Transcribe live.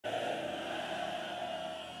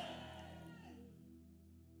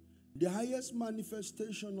The highest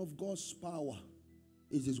manifestation of God's power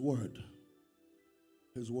is His word.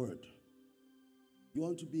 His word. You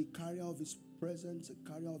want to be a carrier of His presence, a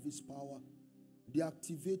carrier of His power. The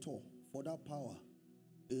activator for that power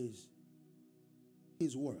is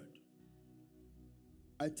His word.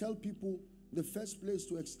 I tell people the first place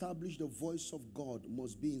to establish the voice of God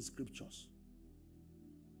must be in scriptures.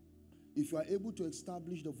 If you are able to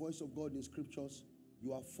establish the voice of God in scriptures,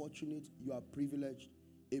 you are fortunate, you are privileged.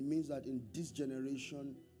 It means that in this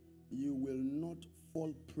generation, you will not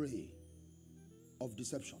fall prey of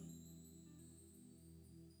deception.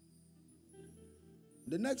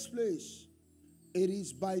 The next place, it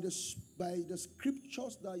is by the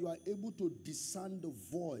scriptures that you are able to discern the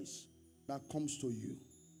voice that comes to you.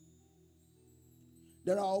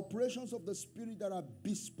 There are operations of the Spirit that are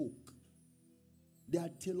bespoke. They are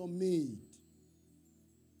tailor-made.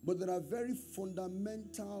 But there are very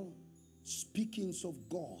fundamental speakings of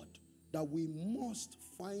God that we must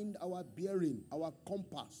find our bearing, our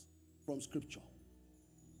compass from Scripture.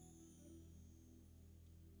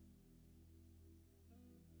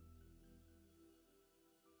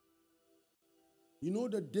 You know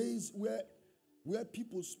the days where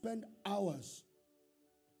people spend hours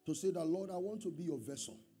to say that, Lord, I want to be your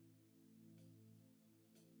vessel.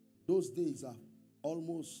 Those days are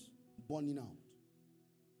almost burning out.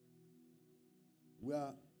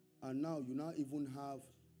 And now you now even have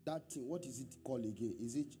that thing. What is it called again?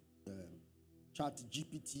 Is it Chat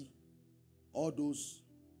GPT? All those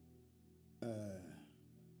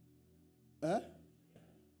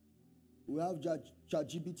we have Chat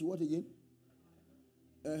GPT. What again?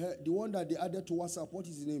 The one that they added to WhatsApp. What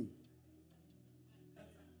is his name?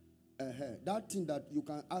 That thing that you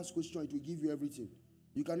can ask questions, it will give you everything.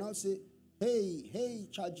 You can now say, hey,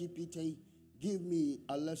 ChatGPT, give me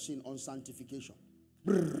a lesson on sanctification.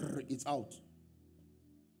 Brrr, it's out.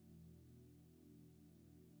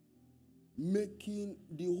 The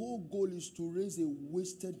whole goal is to raise a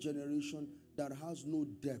wasted generation that has no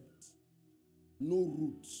depth, no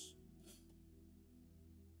roots.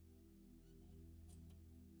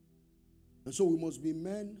 And so we must be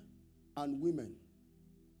men and women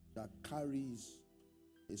that carries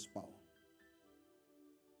His power.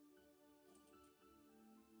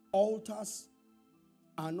 Altars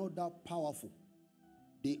are not that powerful.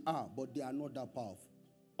 They are, but they are not that powerful.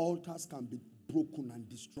 Altars can be broken and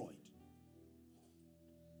destroyed.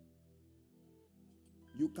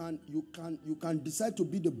 You can decide to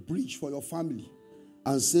be the bridge for your family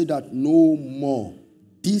and say that no more.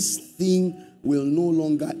 This thing will no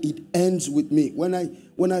longer, it ends with me.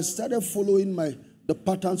 When I started following the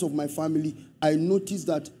patterns of my family, I noticed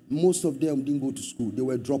that most of them didn't go to school. They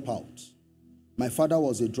were dropouts. My father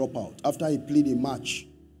was a dropout after he played a match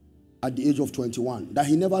at the age of 21 that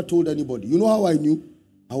he never told anybody. You know how I knew?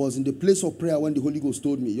 I was in the place of prayer when the Holy Ghost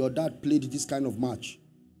told me, your dad played this kind of match.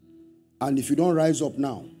 And if you don't rise up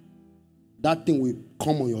now, that thing will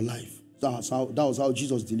come on your life. That was how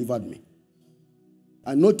Jesus delivered me.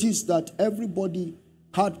 I noticed that everybody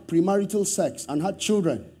had premarital sex and had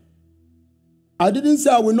children. I didn't say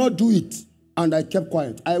I will not do it, and I kept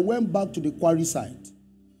quiet. I went back to the quarry side,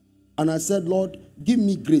 and I said, Lord, give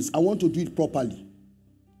me grace. I want to do it properly.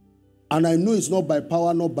 And I know it's not by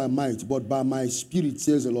power, not by might, but by my spirit,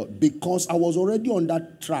 says the Lord, because I was already on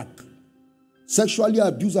that track. Sexually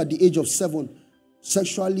abused at the age of 7,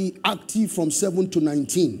 sexually active from 7 to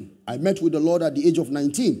 19. I met with the Lord at the age of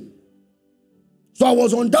 19. So I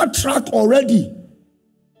was on that track already.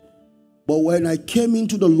 But when I came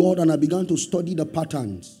into the Lord and I began to study the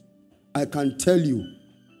patterns, I can tell you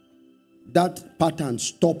that pattern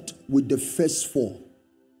stopped with the first 4.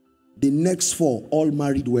 The next 4 all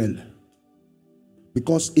married well.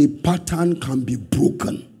 Because a pattern can be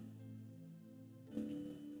broken.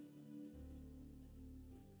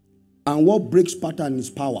 And what breaks pattern is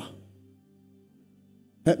power.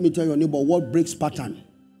 Help me tell your neighbor, what breaks pattern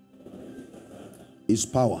is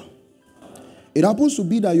power. It happens to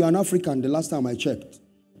be that you are an African the last time I checked.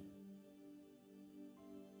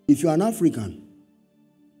 If you are an African,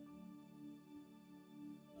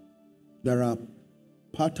 there are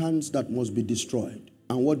patterns that must be destroyed.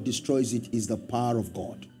 And what destroys it is the power of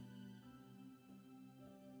God.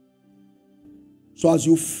 So as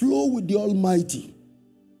you flow with the Almighty,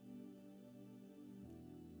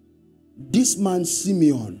 this man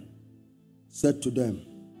Simeon said to them,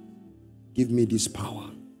 give me this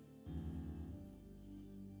power.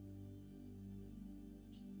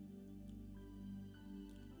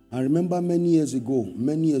 I remember many years ago,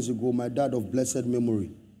 my dad of blessed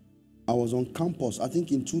memory, I was on campus, I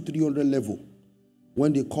think in 200-300 level,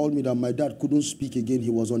 when they called me that my dad couldn't speak again, he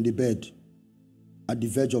was on the bed. at the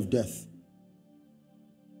verge of death.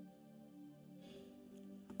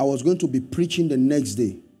 I was going to be preaching the next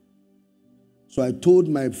day. So I told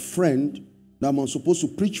my friend that I'm supposed to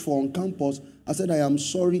preach for on campus. I said, I am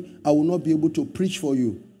sorry, I will not be able to preach for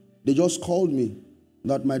you. They just called me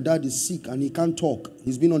that my dad is sick and he can't talk.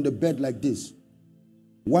 He's been on the bed like this.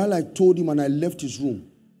 While I told him and I left his room,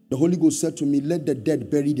 the Holy Ghost said to me, let the dead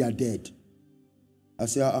bury their dead. I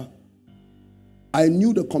said, I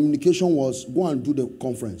knew the communication was, go and do the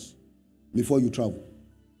conference before you travel.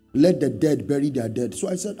 Let the dead bury their dead. So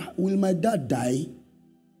I said, will my dad die?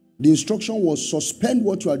 The instruction was, suspend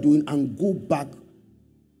what you are doing and go back.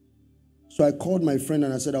 So I called my friend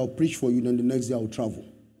and I said, I'll preach for you, then the next day I'll travel.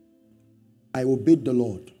 I obeyed the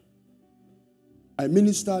Lord. I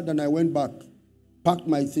ministered and I went back, packed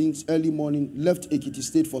my things early morning, left Ekiti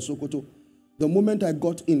State for Sokoto. The moment I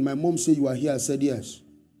got in, my mom said, you are here? I said, yes.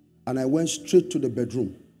 And I went straight to the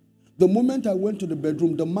bedroom. The moment I went to the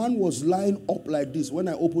bedroom, the man was lying up like this when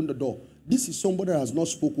I opened the door. This is somebody that has not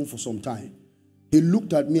spoken for some time. He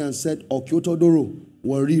looked at me and said, Okyotodoro,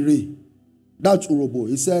 Warire. That's Urobo.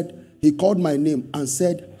 He said, he called my name and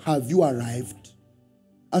said, have you arrived?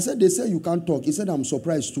 I said, they say you can't talk. He said, I'm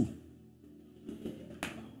surprised too.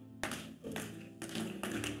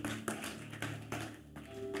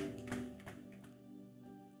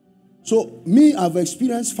 So, me, I've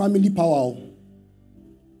experienced family power.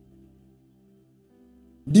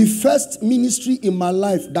 The first ministry in my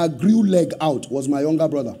life that grew leg out was my younger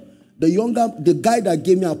brother. The guy that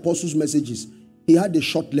gave me apostles' messages, he had a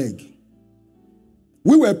short leg.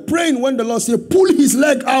 We were praying when the Lord said, pull his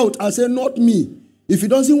leg out. I said, not me. If he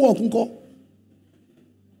doesn't walk,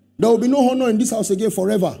 there will be no honor in this house again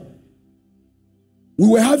forever. We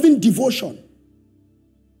were having devotion.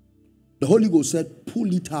 The Holy Ghost said,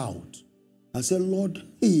 pull it out. I said, Lord,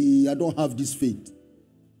 hey, I don't have this faith.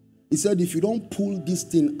 He said, if you don't pull this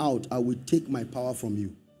thing out, I will take my power from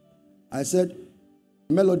you. I said,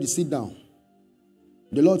 Melody, sit down.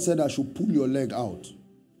 The Lord said I should pull your leg out.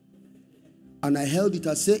 And I held it.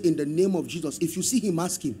 I said, in the name of Jesus. If you see him,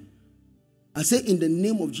 ask him. I said, in the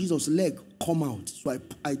name of Jesus, leg, come out. So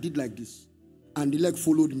I did like this. And the leg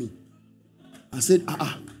followed me. I said,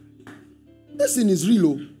 this thing is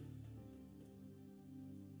real.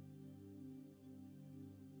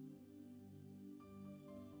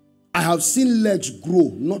 I have seen legs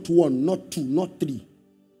grow. Not one, not two, not three.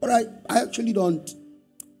 But I actually don't.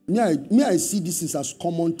 I see this as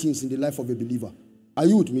common things in the life of a believer. Are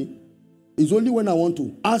you with me? It's only when I want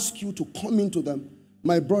to ask you to come into them.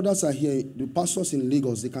 My brothers are here, the pastors in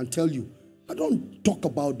Lagos, they can tell you. I don't talk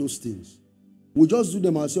about those things. We just do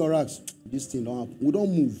them and say, all right, this thing don't happen. We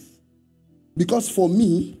don't move. Because for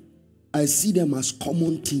me, I see them as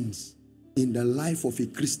common things in the life of a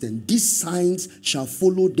Christian. These signs shall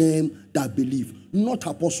follow them that believe. Not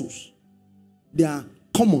apostles. They are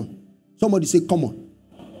common. Somebody say common.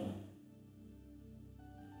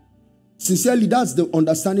 Sincerely, that's the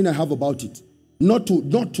understanding I have about it. Not to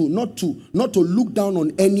look down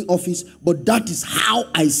on any office, but that is how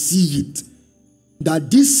I see it.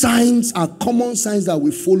 That these signs are common signs that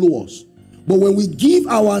will follow us. But when we give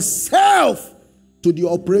ourselves to the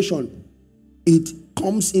operation, it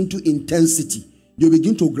comes into intensity. You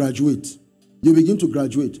begin to graduate. You begin to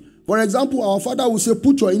graduate. For example, our father will say,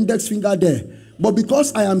 put your index finger there. But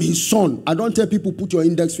because I am his son, I don't tell people, put your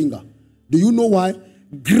index finger. Do you know why?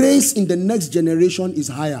 Grace in the next generation is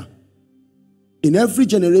higher. In every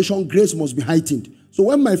generation, grace must be heightened. So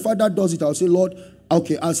when my father does it, I'll say, Lord,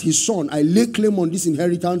 okay, as his son, I lay claim on this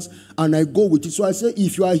inheritance and I go with it. So I say,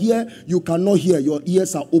 if you are here, you cannot hear. Your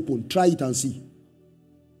ears are open. Try it and see.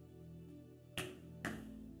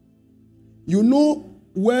 You know,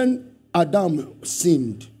 when Adam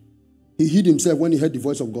sinned, he hid himself when he heard the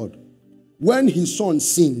voice of God. When his son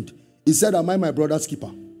sinned, he said, am I my brother's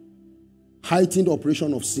keeper? Heightened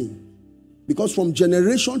operation of sin. Because from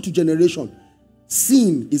generation to generation,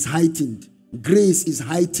 sin is heightened. Grace is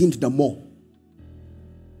heightened the more.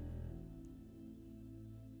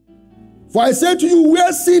 For I say to you,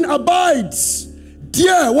 where sin abides,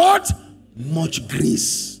 there what? Much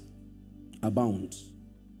grace abounds.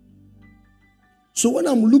 So when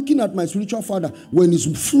I'm looking at my spiritual father, when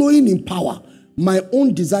he's flowing in power, my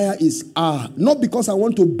own desire is, not because I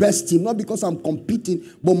want to best him, not because I'm competing,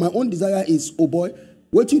 but my own desire is, oh boy,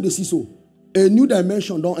 wait till they see so. A new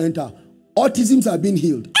dimension don't enter. Autisms are being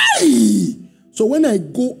healed. Aye! So when I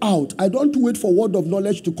go out, I don't wait for word of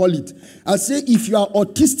knowledge to call it. I say, if you are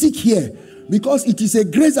autistic here, because it is a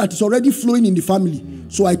grace that is already flowing in the family,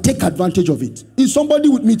 so I take advantage of it. Is somebody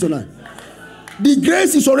with me tonight? The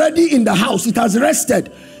grace is already in the house. It has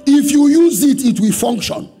rested. If you use it, it will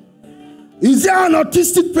function. Is there an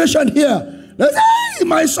autistic patient here? They say, hey,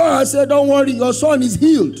 my son. I said, don't worry, your son is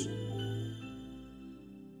healed.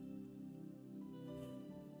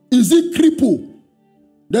 Is it cripple?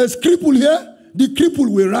 There's cripple here. The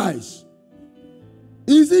cripple will rise.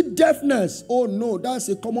 Is it deafness? Oh no, that's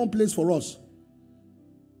a common place for us.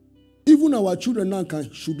 Even our children now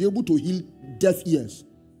should be able to heal deaf ears.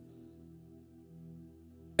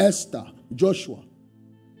 Esther, Joshua,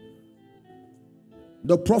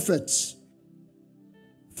 the prophets,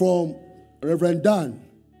 from Reverend Dan,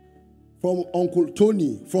 from Uncle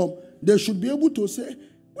Tony, they should be able to say,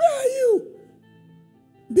 where are you?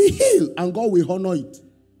 Be healed, and God will honor it,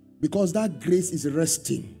 because that grace is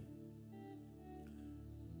resting.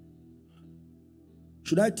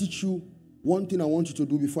 Should I teach you one thing I want you to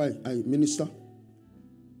do before I minister?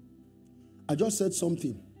 I just said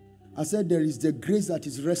something. I said there is the grace that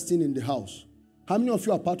is resting in the house. How many of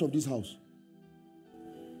you are part of this house?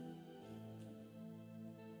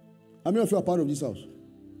 How many of you are part of this house?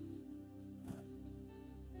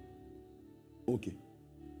 Okay.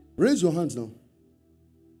 Raise your hands now.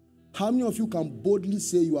 How many of you can boldly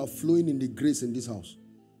say you are flowing in the grace in this house?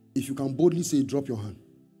 If you can boldly say, drop your hand.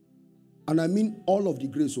 And I mean all of the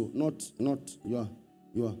grace, so not you are.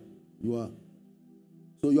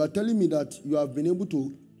 So you are telling me that you have been able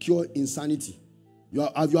to cure insanity. You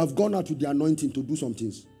have gone out with the anointing to do some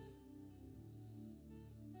things.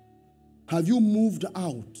 Have you moved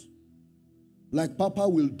out like Papa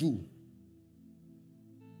will do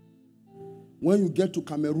when you get to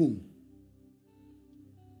Cameroon?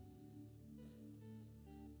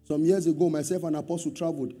 Some years ago, myself and Apostle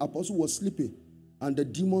traveled. Apostle was sleeping, and the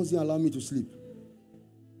demons didn't allow me to sleep.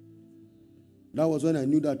 That was when I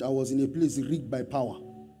knew that I was in a place rigged by power.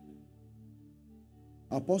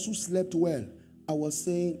 Apostle slept well. I was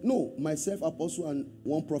saying, no, myself, Apostle, and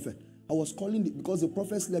one prophet. I was calling it because the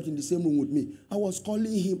prophet slept in the same room with me. I was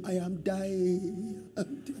calling him, I am dying,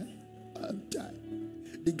 I'm dying, I'm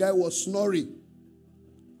dying. The guy was snoring.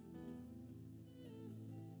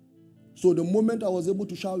 So the moment I was able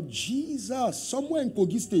to shout, Jesus, somewhere in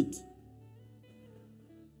Kogi State,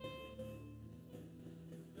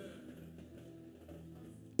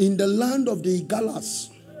 in the land of the Igalas,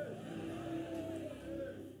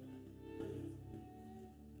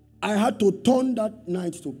 I had to turn that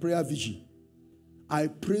night to prayer vigil. I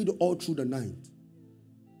prayed all through the night.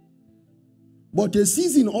 But a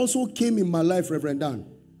season also came in my life, Reverend Dan.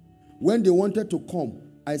 When they wanted to come,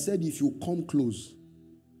 I said, if you come close,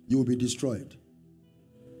 you will be destroyed.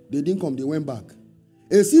 They didn't come, they went back.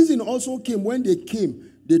 A season also came. When they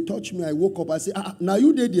came, they touched me. I woke up. I said, now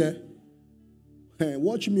you did here. Hey,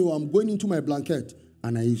 watch me. I'm going into my blanket.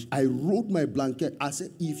 And I rolled my blanket. I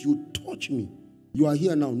said, if you touch me, you are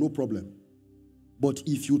here now, no problem. But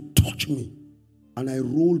if you touch me, and I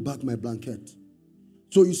roll back my blanket.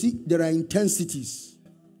 So you see, there are intensities.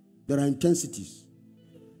 There are intensities.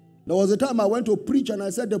 There was a time I went to preach and I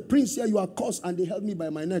said, the prince here, you are cursed, and they held me by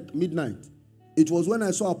my neck midnight. It was when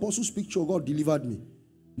I saw Apostle's picture, God delivered me.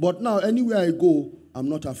 But now, anywhere I go, I'm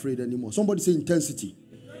not afraid anymore. Somebody say intensity.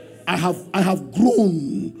 I have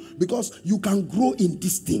grown, because you can grow in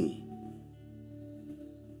this thing.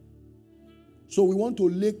 So we want to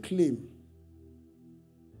lay claim.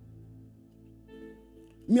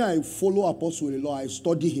 Me, I follow Apostle a lot. I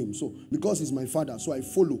study him. So because he's my father, so I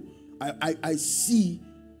follow. I see.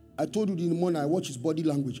 I told you in the morning, I watch his body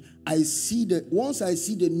language. I see that once I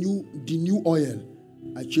see the new oil,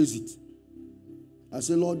 I chase it. I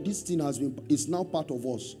say, Lord, this thing it's now part of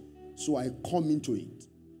us. So I come into it.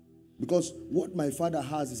 Because what my father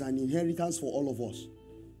has is an inheritance for all of us.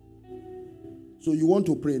 So you want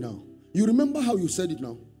to pray now. You remember how you said it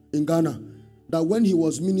now in Ghana, that when he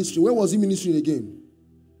was ministering, where was he ministering again?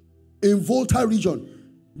 In Volta region.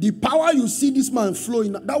 The power you see this man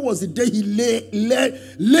flowing, that was the day he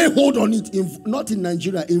lay hold on it, not in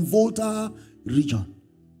Nigeria, in Volta region.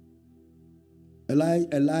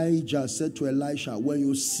 Elijah said to Elisha, when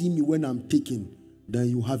you see me when I'm taken, then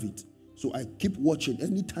you have it. So I keep watching.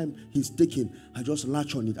 Anytime he's taken, I just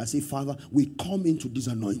latch on it. I say, Father, we come into this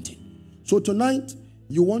anointing. So tonight,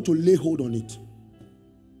 you want to lay hold on it.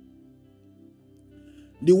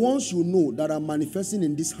 The ones you know that are manifesting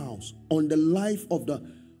in this house, on the life of the...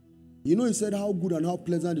 You know, he said how good and how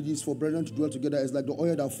pleasant it is for brethren to dwell together. It's like the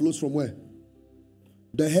oil that flows from where?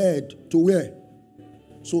 The head to where?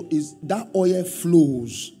 So is that oil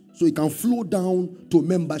flows. So it can flow down to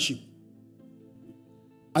membership.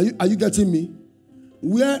 Are you getting me?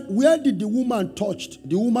 Where did the woman touch?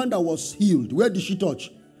 The woman that was healed, where did she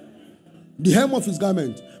touch? The hem of his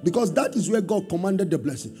garment. Because that is where God commanded the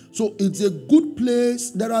blessing. So it's a good place.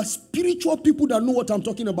 There are spiritual people that know what I'm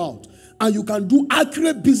talking about. And you can do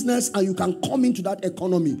accurate business and you can come into that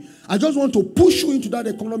economy. I just want to push you into that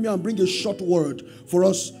economy and bring a short word for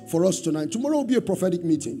us tonight. Tomorrow will be a prophetic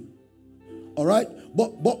meeting. All right?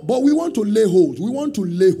 But we want to lay hold. We want to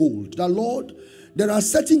lay hold. That, Lord, there are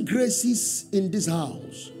certain graces in this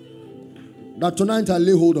house that tonight I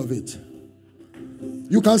lay hold of it.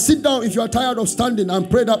 You can sit down if you are tired of standing and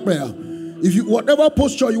pray that prayer. If you, whatever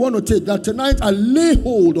posture you want to take, that tonight I lay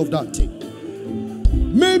hold of that thing.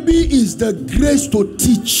 Maybe it's the grace to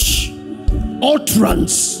teach,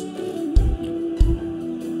 utterance.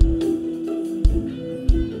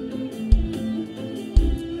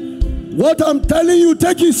 What I'm telling you,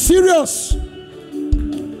 take it serious.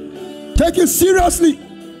 Take it seriously.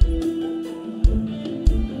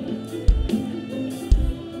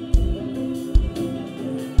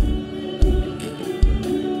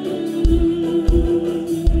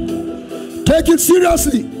 Take it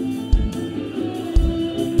seriously.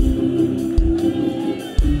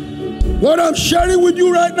 What I'm sharing with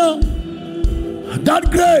you right now,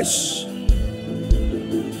 that grace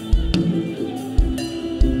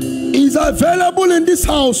is available in this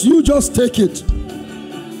house. You just take it.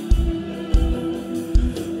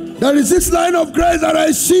 There is this line of grace that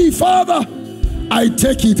I see. Father, I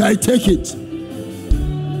take it. I take it.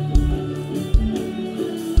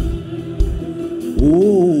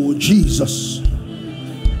 Oh, Jesus.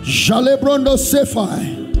 Jalebrondo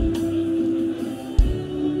Sephai.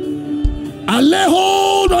 I lay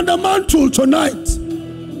hold on the mantle tonight.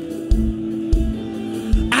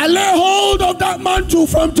 I lay hold of that mantle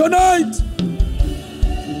from tonight.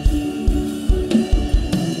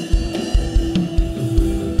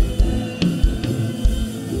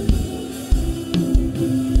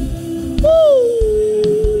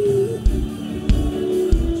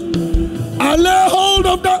 I lay hold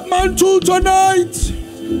of that mantle tonight.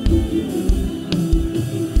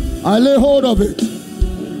 I lay hold of it.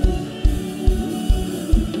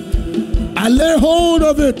 I lay hold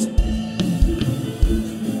of it.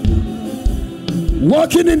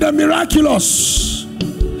 Walking in the miraculous.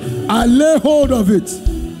 I lay hold of it.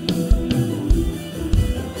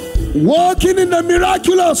 Walking in the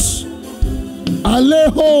miraculous. I lay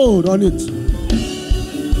hold on it.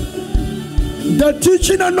 The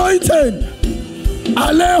teaching anointing.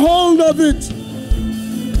 I lay hold of it.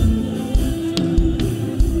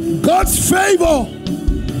 God's favor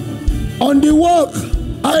on the work.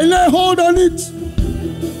 I lay hold on it.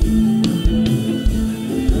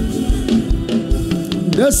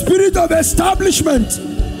 The spirit of establishment.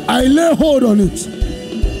 I lay hold on it.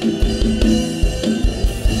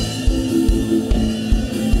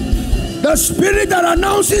 The spirit that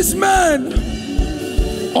announces man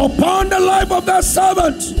upon the life of that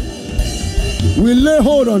servant. We lay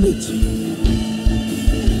hold on it.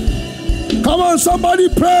 Come on, somebody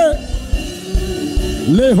pray.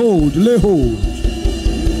 Lay hold, lay hold.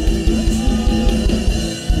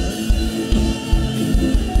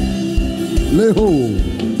 Lay hold.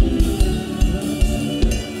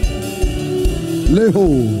 Lay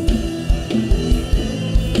hold.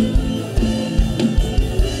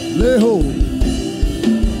 Lay hold.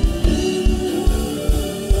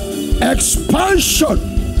 Expansion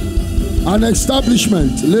and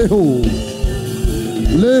establishment. Lay hold.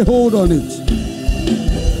 Lay hold on it.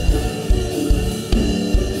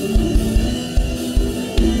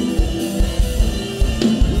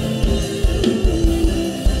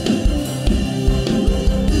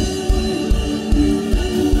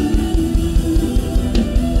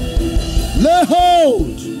 Lay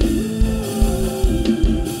hold.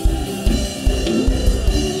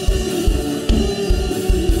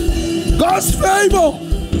 God's favor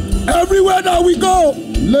everywhere that we go.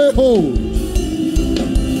 Lay hold.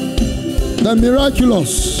 The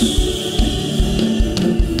miraculous.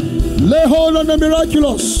 Lay hold on the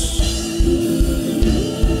miraculous.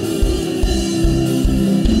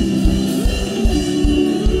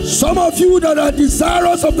 Some of you that are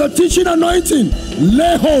desirous of the teaching anointing,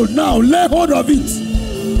 lay hold now. Lay hold of it.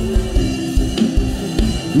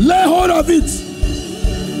 Lay hold of it.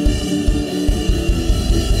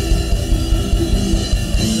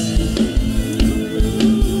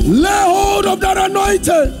 Lay hold of that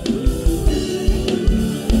anointing.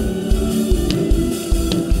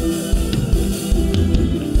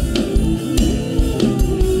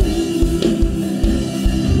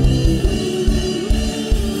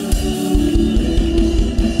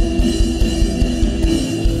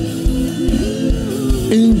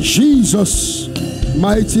 In Jesus'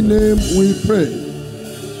 mighty name we pray.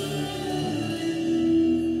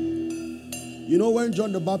 when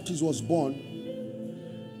John the Baptist was born,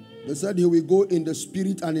 they said he will go in the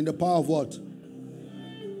spirit and in the power of what?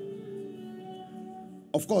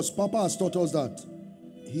 Of course, Papa has taught us that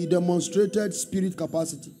he demonstrated spirit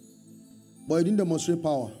capacity, but he didn't demonstrate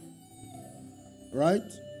power. Right?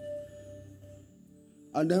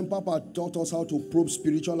 And then Papa taught us how to probe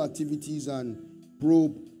spiritual activities and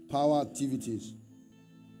probe power activities.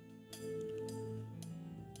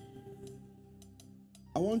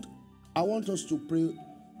 I want us to pray.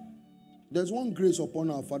 There's one grace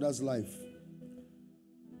upon our father's life.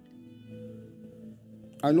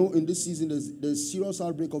 I know in this season there's serious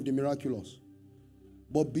outbreak of the miraculous.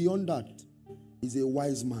 But beyond that, he's a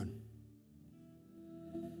wise man.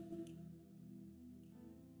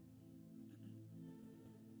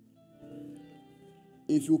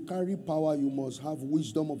 If you carry power, you must have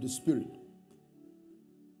wisdom of the Spirit.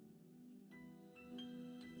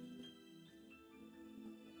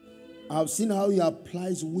 I've seen how he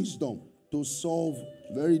applies wisdom to solve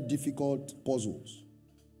very difficult puzzles.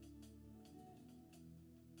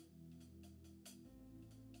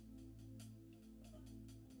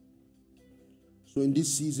 So in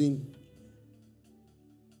this season,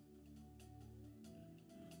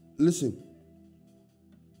 listen,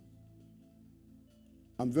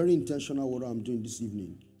 I'm very intentional what I'm doing this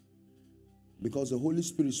evening, because the Holy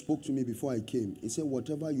Spirit spoke to me before I came. He said,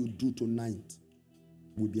 whatever you do tonight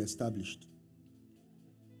will be established.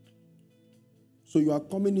 So you are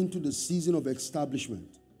coming into the season of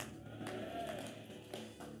establishment.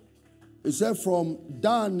 He said, from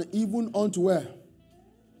Dan even unto where?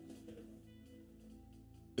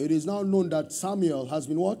 It is now known that Samuel has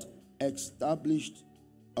been what? Established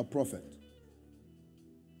a prophet.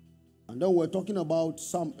 And then we're talking about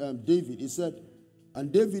David. He said,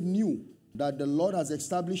 and David knew that the Lord has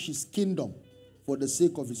established his kingdom for the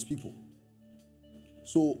sake of his people.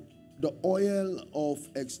 So the oil of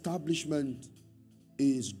establishment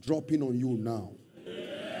is dropping on you now.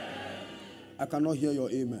 Amen. I cannot hear your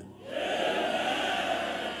amen.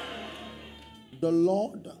 Amen. The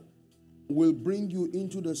Lord will bring you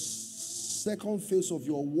into the second phase of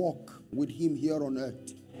your walk with him here on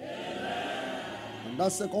earth. Amen. And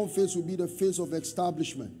that second phase will be the phase of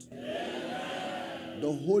establishment. Amen.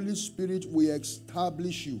 The Holy Spirit will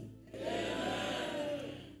establish you. Amen.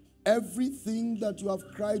 Everything that you have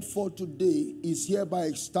cried for today is hereby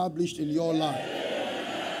established in your life. Amen.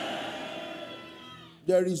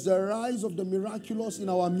 There is the rise of the miraculous in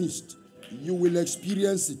our midst. You will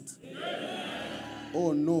experience it.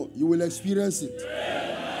 Oh no, you will experience it.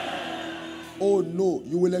 Oh no,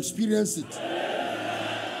 you will experience it.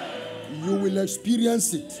 You will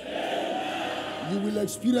experience it. You will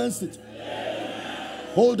experience it.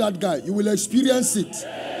 Hold that guy. You will experience it.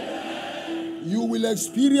 You will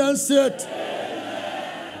experience it.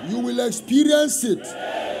 You will experience it.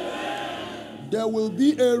 There will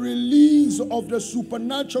be a release of the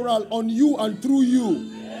supernatural on you and through you.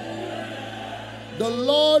 The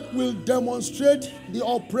Lord will demonstrate the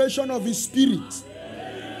operation of his Spirit.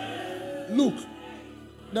 Look,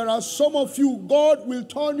 there are some of you, God will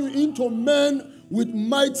turn you into men with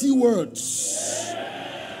mighty words.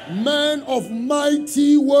 Men of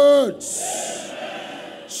mighty words.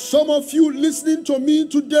 Some of you listening to me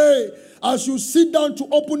today, as you sit down to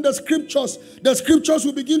open the scriptures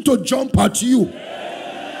will begin to jump at you.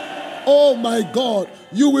 Oh my God,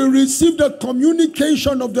 you will receive the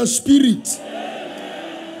communication of the Spirit.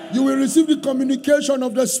 You will receive the communication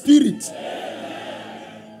of the Spirit.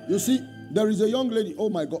 You see, there is a young lady. Oh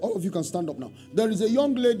my God, all of you can stand up now. There is a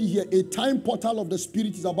young lady here. A time portal of the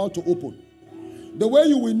Spirit is about to open. The way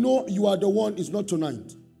you will know you are the one is not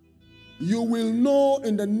tonight. You will know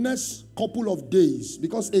in the next couple of days,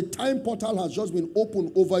 because a time portal has just been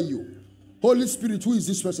opened over you. Holy Spirit, who is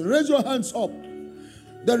this person? Raise your hands up.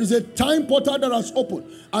 There is a time portal that has opened.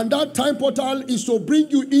 And that time portal is to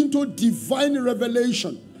bring you into divine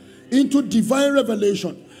revelation. Into divine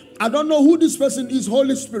revelation. I don't know who this person is,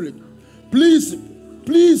 Holy Spirit. Please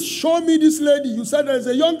show me this lady. You said there is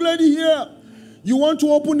a young lady here. You want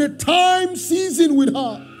to open a time season with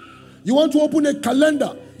her. You want to open a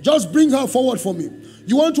calendar. Just bring her forward for me.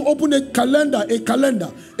 You want to open a calendar. There is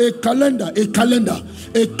a calendar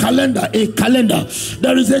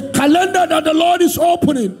that the Lord is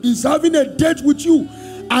opening. He's having a date with you.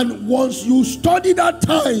 And once you study that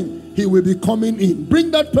time, he will be coming in. Bring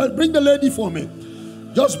the lady for me.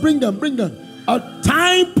 Just bring them. A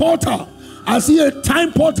time portal. I see a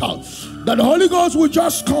time portal that the Holy Ghost will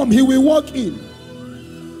just come. He will walk in.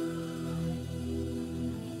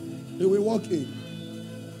 He will walk in.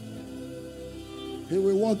 He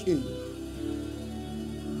will walk in.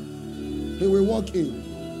 He will walk in.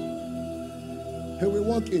 He will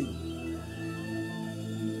walk in.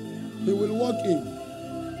 He will walk in.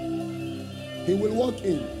 He will walk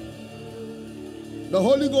in. The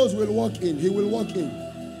Holy Ghost will walk in. He will walk in.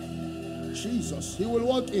 Jesus, He will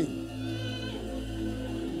walk in.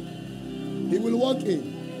 He will walk in.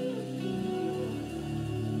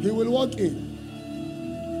 He will walk in.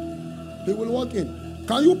 He will walk in.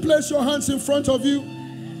 Can you place your hands in front of you?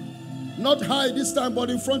 Not high this time,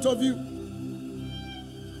 but in front of you.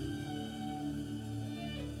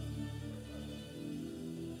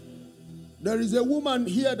 There is a woman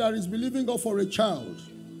here that is believing God for a child.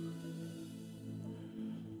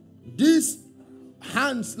 These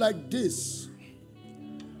hands like this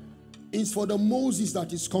is for the Moses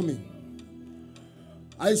that is coming.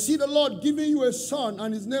 I see the Lord giving you a son,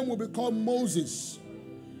 and his name will be called Moses.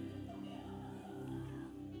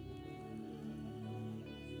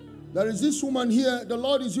 There is this woman here. The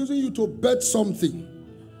Lord is using you to bet something.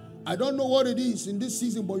 I don't know what it is in this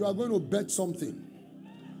season, but you are going to bet something.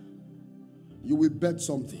 You will bet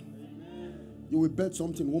something. You will bet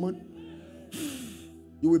something, woman.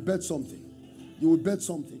 You will bet something. You will bet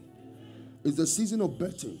something. It's the season of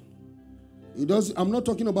betting. I'm not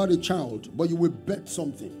talking about a child, but you will bet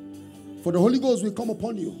something. For the Holy Ghost will come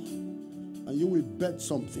upon you, and you will bet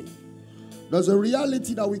something. There's a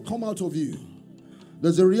reality that will come out of you.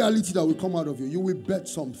 There's a reality that will come out of you. You will bet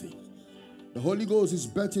something. The Holy Ghost is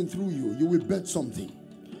betting through you. You will bet something.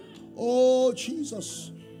 Oh,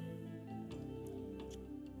 Jesus.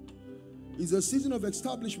 It's a season of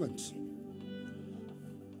establishment.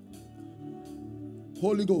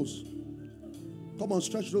 Holy Ghost, come on,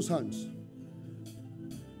 stretch those hands.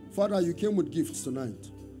 Father, you came with gifts tonight.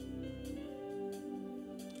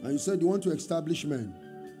 And you said you want to establish men.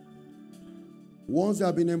 Once they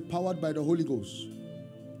have been empowered by the Holy Ghost.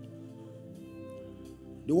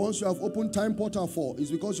 The ones you have opened time portal for is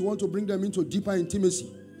because you want to bring them into deeper intimacy.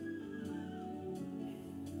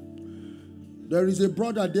 There is a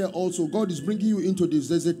brother there also. God is bringing you into this.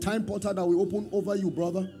 There's a time portal that will open over you,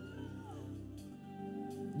 brother.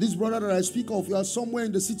 This brother that I speak of, you are somewhere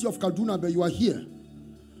in the city of Kaduna, but you are here.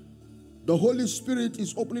 The Holy Spirit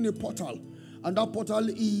is opening a portal, and that portal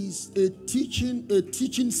is a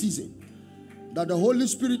teaching season. That the Holy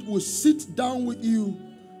Spirit will sit down with you,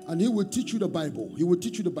 and He will teach you the Bible. He will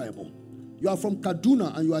teach you the Bible. You are from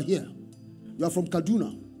Kaduna, and you are here. You are from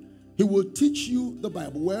Kaduna. He will teach you the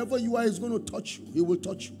Bible. Wherever you are, He's going to touch you. He will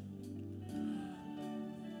touch you.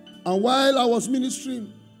 And while I was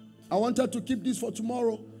ministering, I wanted to keep this for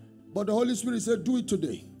tomorrow, but the Holy Spirit said, do it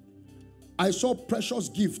today. I saw precious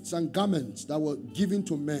gifts and garments that were given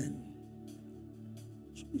to men.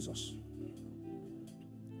 Jesus.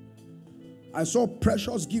 I saw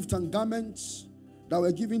precious gifts and garments that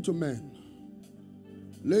were given to men.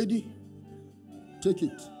 Lady, take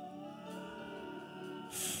it.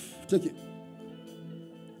 Take it.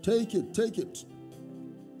 Take it. Take it.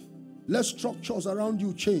 Let structures around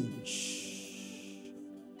you change.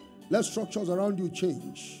 Let structures around you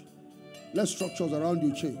change. Let structures around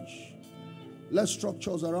you change. Let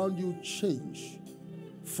structures around you change.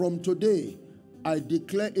 From today, I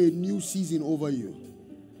declare a new season over you.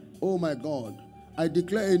 Oh my God. I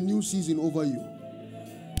declare a new season over you.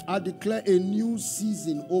 I declare a new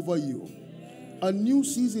season over you. A new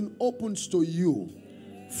season opens to you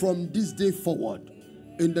from this day forward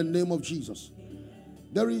in the name of Jesus.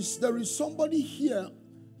 There is somebody here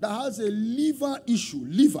that has a liver issue.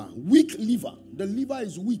 Weak liver. The liver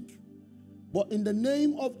is weak. But in the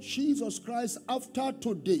name of Jesus Christ, after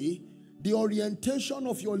today, the orientation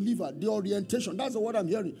of your liver, that's what I'm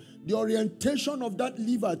hearing. The orientation of that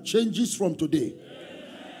liver changes from today.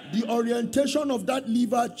 The orientation of that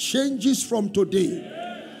liver changes from today.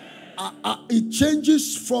 It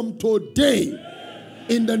changes from today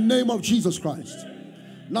in the name of Jesus Christ.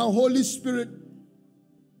 Now, Holy Spirit,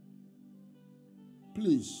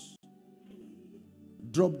 please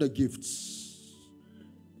drop the gifts.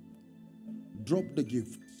 Drop the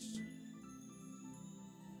gifts.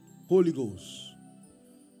 Holy Ghost.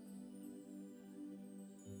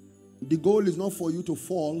 The goal is not for you to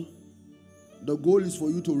fall. The goal is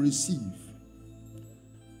for you to receive.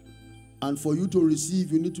 And for you to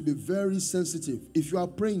receive, you need to be very sensitive. If you are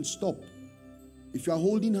praying, stop. If you are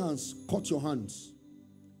holding hands, cut your hands.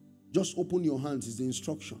 Just open your hands is the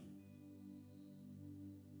instruction.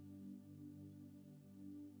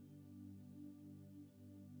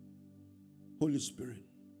 Holy Spirit.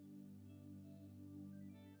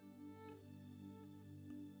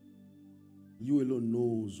 You alone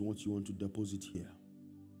knows what you want to deposit here.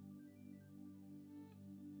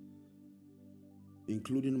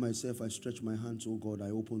 Including myself, I stretch my hands, oh God,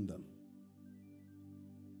 I open them.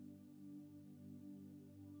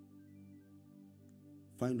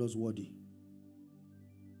 Find us worthy.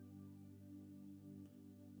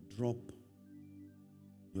 Drop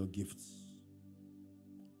your gifts.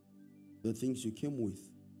 The things you came with.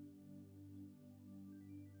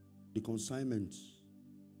 The consignments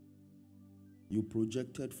you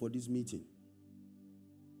projected for this meeting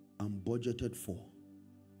and budgeted for.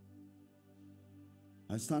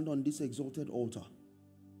 I stand on this exalted altar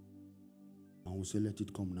and will say, let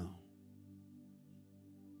it come now.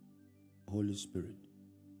 Holy Spirit,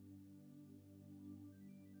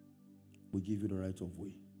 we give you the right of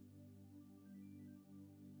way.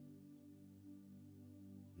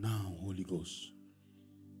 Now, Holy Ghost.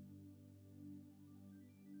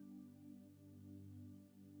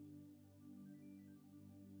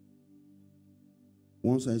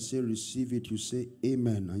 Once I say receive it, you say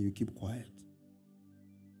amen and you keep quiet.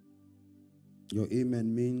 Your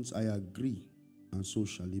amen means I agree, and so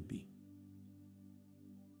shall it be.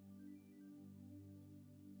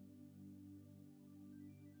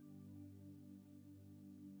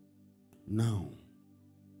 Now,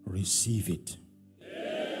 receive it.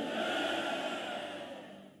 Amen.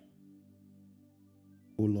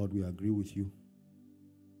 Oh Lord, we agree with you.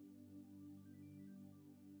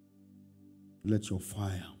 Let your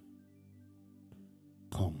fire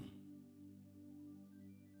come.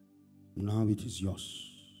 Now it is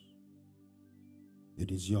yours.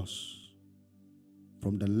 It is yours.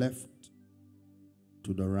 From the left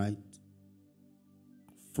to the right,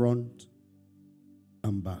 front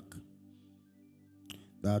and back.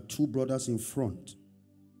 There are two brothers in front.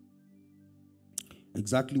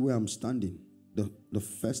 Exactly where I'm standing. The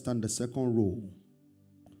first and the second row.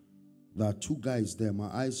 There are two guys there. My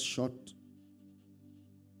eyes shut.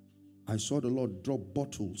 I saw the Lord drop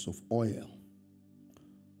bottles of oil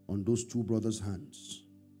on those two brothers' hands.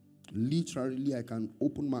 Literally, I can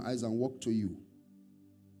open my eyes and walk to you.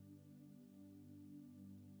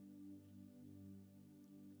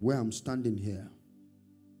 Where I'm standing here.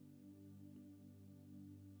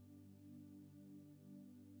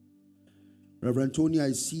 Reverend Tony,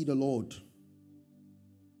 I see the Lord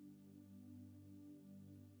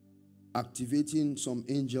activating some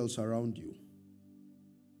angels around you.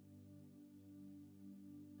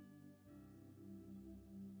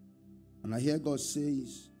 And I hear God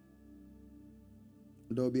says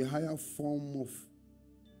there will be a higher form of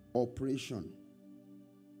operation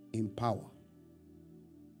in power.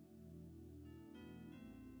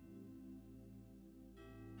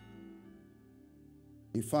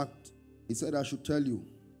 In fact, he said I should tell you,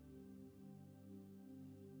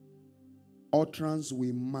 utterance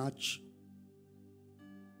will match,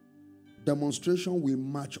 demonstration will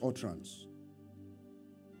match utterance.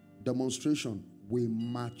 Demonstration will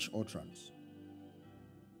match utterance.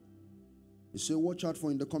 You say, watch out for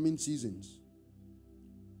in the coming seasons.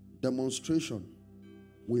 Demonstration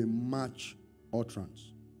will match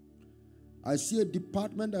utterance. I see a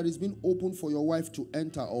department that is being opened for your wife to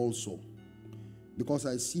enter also. Because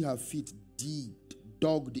I see her feet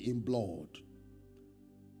dogged in blood.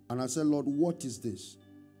 And I said, Lord, what is this?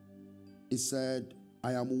 He said,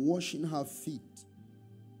 I am washing her feet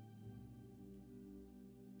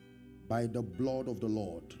by the blood of the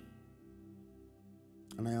Lord.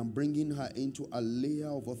 And I am bringing her into a layer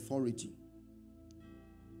of authority.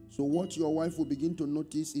 So what your wife will begin to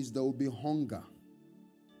notice is there will be hunger.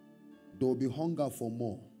 There will be hunger for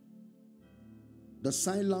more. The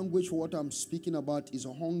sign language for what I'm speaking about is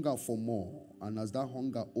a hunger for more. And as that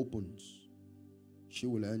hunger opens, she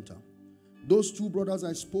will enter. Those two brothers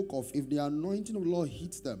I spoke of, if the anointing of the Lord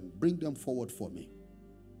hits them, bring them forward for me.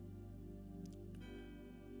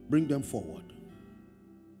 Bring them forward.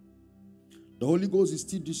 The Holy Ghost is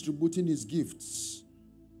still distributing his gifts.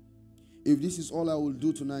 If this is all I will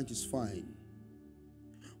do tonight, is fine.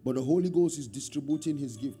 But the Holy Ghost is distributing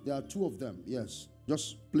his gift. There are two of them, yes.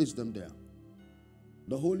 Just place them there.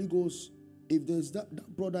 The Holy Ghost, if there's that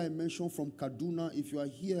brother I mentioned from Kaduna, if you are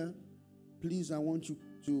here, please, I want you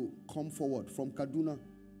to come forward from Kaduna.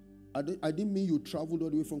 I didn't mean you traveled all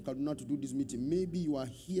the way from Kaduna to do this meeting. Maybe you are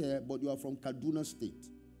here, but you are from Kaduna State.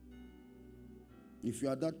 If you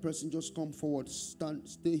are that person, just come forward.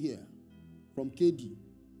 Stay here. From KD.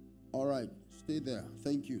 All right, stay there.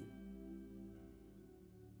 Thank you.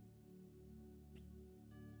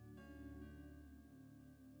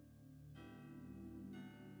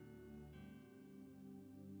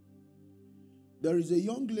 There is a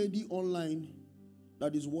young lady online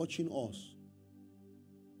that is watching us.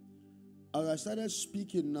 As I started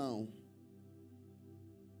speaking now,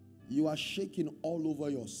 you are shaking all over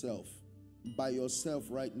yourself, by yourself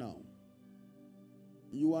right now.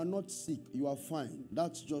 You are not sick, you are fine.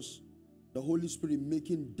 That's just the Holy Spirit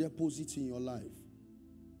making deposits in your life.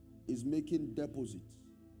 is making deposits.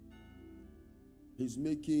 He's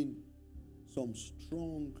making some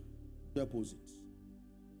strong deposits.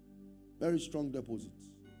 Very strong deposits.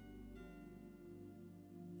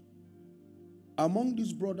 Among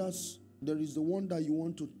these brothers, there is the one that you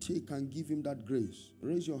want to take and give him that grace.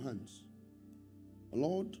 Raise your hands.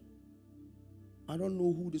 Lord, I don't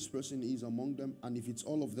know who this person is among them, and if it's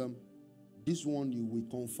all of them, this one you will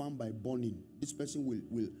confirm by burning. This person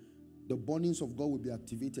will the burnings of God will be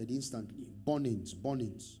activated instantly. Burnings.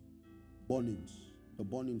 The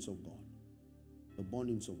burnings of God. The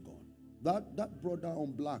burnings of God. That brother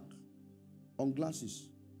on black, on glasses,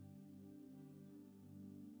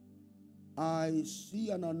 I see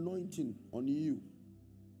an anointing on you.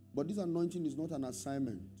 But this anointing is not an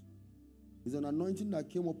assignment. It's an anointing that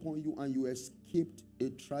came upon you and you escaped a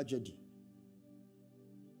tragedy.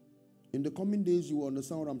 In the coming days, you will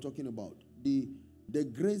understand what I'm talking about. The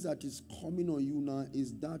grace that is coming on you now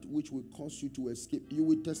is that which will cause you to escape. You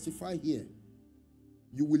will testify here.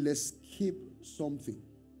 You will escape something.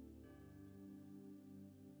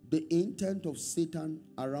 The intent of Satan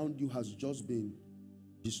around you has just been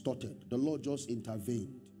distorted. The Lord just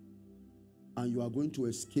intervened. And you are going to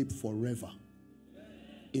escape forever.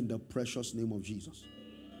 In the precious name of Jesus.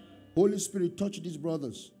 Holy Spirit, touch these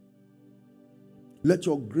brothers. Let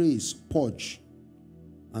your grace purge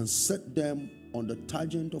and set them on the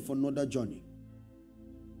tangent of another journey.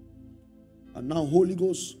 And now, Holy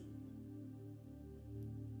Ghost,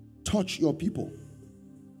 touch your people.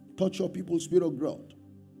 Touch your people, Spirit of God.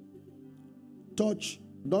 Touch.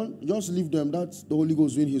 Don't just leave them. That's the Holy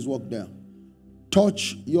Ghost doing his work there.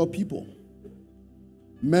 Touch your people.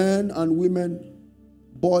 Men and women,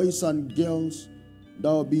 boys and girls, that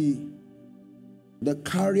will be the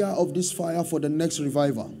carrier of this fire for the next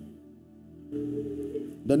revival.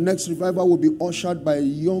 The next revival will be ushered by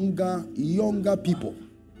younger people.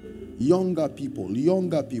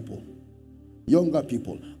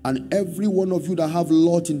 And every one of you that have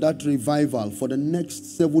lot in that revival for the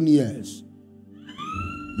next 7 years,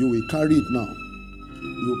 you will carry it now.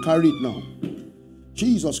 You will carry it now.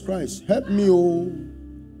 Jesus Christ, help me, oh.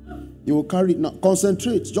 You will carry it now.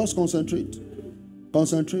 Concentrate. Just concentrate.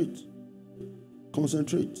 Concentrate.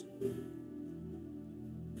 Concentrate.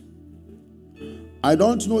 I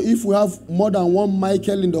don't know if we have more than one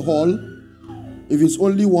Michael in the hall. If it's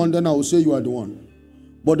only one, then I will say you are the one.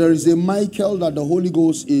 But there is a Michael that the Holy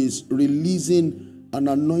Ghost is releasing an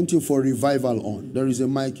anointing for revival on. There is a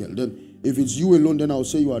Michael. Then if it's you alone, then I will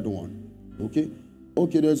say you are the one. Okay?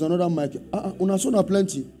 Okay, there's another Michael. Unasona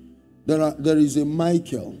plenty. There is a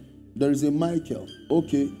Michael. There is a Michael.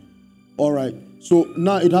 Okay. All right. So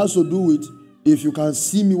now it has to do with if you can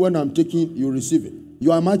see me when I'm taking, you receive it.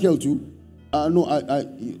 You are Michael too? No,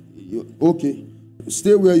 okay.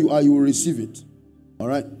 Stay where you are, you will receive it. All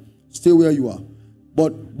right. Stay where you are.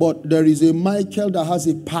 But there is a Michael that has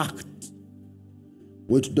a pact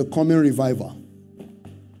with the coming revival.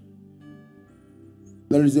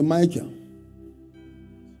 There is a Michael.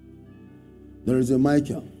 There is a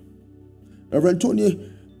Michael. Reverend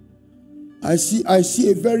Tony, I see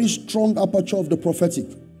a very strong aperture of the prophetic.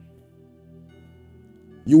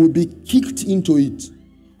 You will be kicked into it.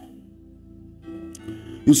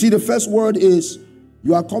 You see, the first word is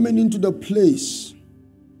you are coming into the place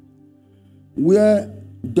where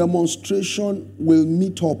demonstration will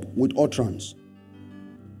meet up with utterance.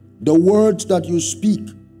 The words that you speak,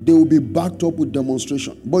 they will be backed up with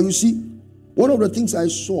demonstration. But you see, one of the things I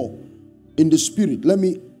saw in the spirit, let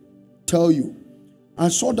me tell you, I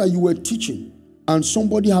saw that you were teaching and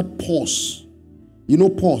somebody had pus. You know,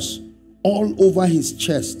 pus all over his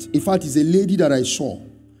chest. In fact, it's a lady that I saw.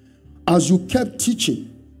 As you kept teaching,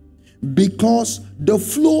 because the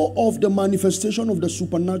flow of the manifestation of the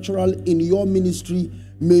supernatural in your ministry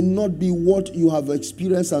may not be what you have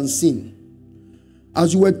experienced and seen.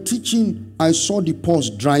 As you were teaching, I saw the pus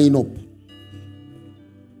drying up.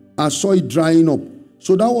 I saw it drying up.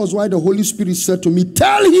 So that was why the Holy Spirit said to me,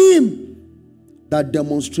 tell him that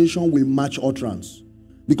demonstration will match utterance.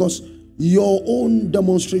 Because your own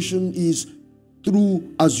demonstration is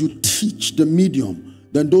through as you teach the medium.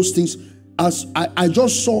 Then those things, as I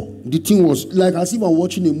just saw, the thing was like as if I'm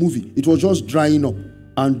watching a movie. It was just drying up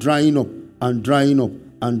and drying up and drying up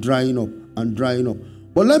and drying up and drying up.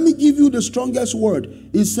 But let me give you the strongest word.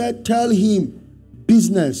 It said, tell him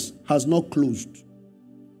business has not closed.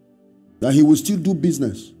 That he will still do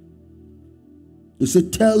business. He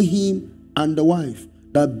said, tell him and the wife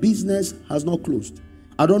that business has not closed.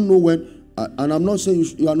 I don't know when, and I'm not saying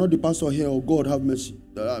you are not the pastor here, or God have mercy.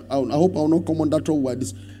 I hope I will not come on that trouble like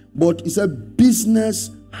this. But he said,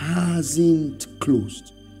 business hasn't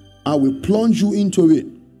closed. I will plunge you into it.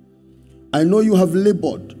 I know you have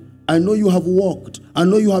labored. I know you have walked. I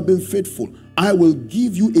know you have been faithful. I will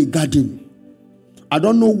give you a garden. I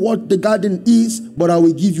don't know what the garden is, but I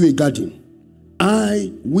will give you a garden.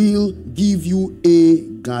 I will give you a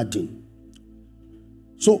garden.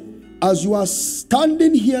 So, as you are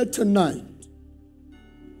standing here tonight,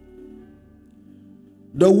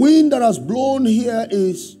 the wind that has blown here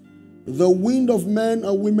is the wind of men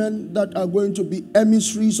and women that are going to be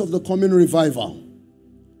emissaries of the coming revival.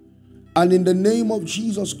 And in the name of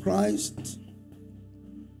Jesus Christ,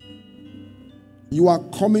 you are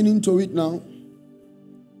coming into it now.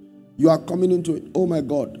 You are coming into it. Oh my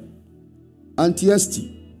God. Auntie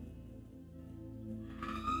Esti.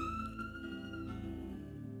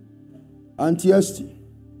 Auntie Esti.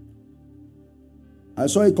 I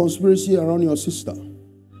saw a conspiracy around your sister.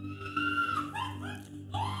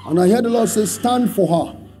 And I heard the Lord say, stand for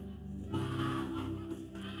her.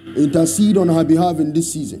 Intercede on her behalf in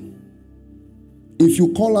this season. If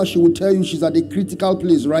you call her, she will tell you she's at a critical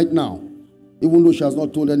place right now, even though she has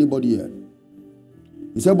not told anybody yet.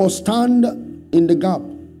 He said, but stand in the gap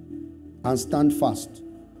and stand fast.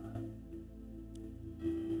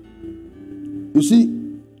 You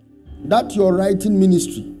see, that your writing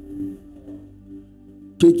ministry,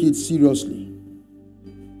 take it seriously.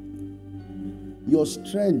 Your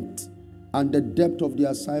strength and the depth of the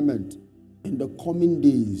assignment in the coming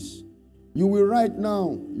days. You will write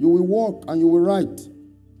now, you will walk and you will write.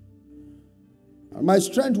 And my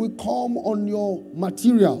strength will come on your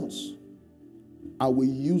materials. I will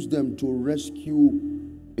use them to rescue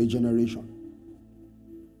a generation.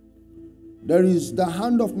 There is the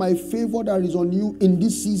hand of my favor that is on you in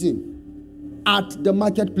this season at the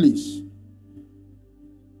marketplace.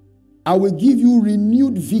 I will give you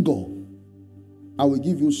renewed vigor. I will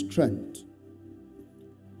give you strength.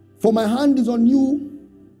 For my hand is on you.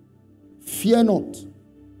 Fear not.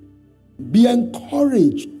 Be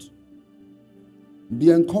encouraged.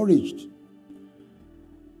 Be encouraged.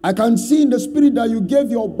 I can see in the spirit that you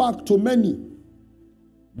gave your back to many,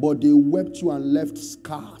 but they wept you and left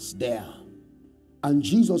scars there. And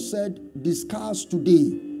Jesus said, the scars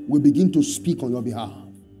today will begin to speak on your behalf.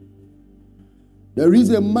 There is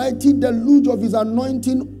a mighty deluge of his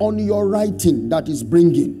anointing on your writing that is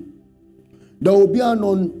bringing. There will be an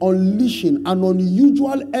unleashing, an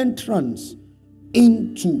unusual entrance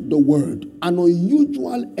into the word. An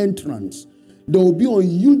unusual entrance. There will be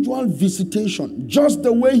unusual visitation. Just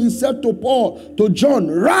the way he said to Paul, to John,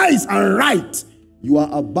 rise and write. You are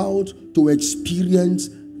about to experience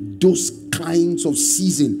those kinds of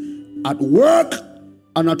season at work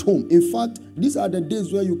and at home. In fact, these are the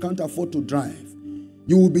days where you can't afford to drive.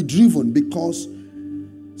 You will be driven because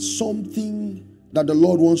something that the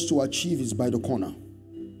Lord wants to achieve is by the corner.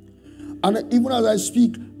 And even as I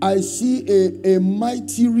speak, I see a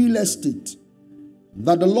mighty real estate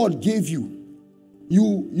that the Lord gave you.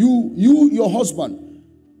 Your husband,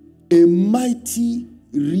 a mighty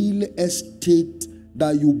real estate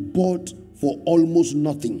that you bought for almost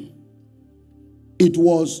nothing.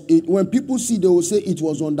 When people see, they will say it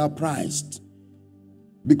was underpriced.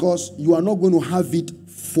 Because you are not going to have it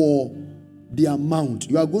for the amount.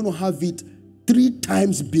 You are going to have it 3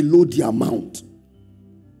 times below the amount.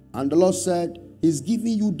 And the Lord said, he's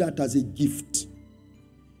giving you that as a gift.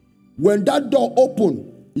 When that door opens,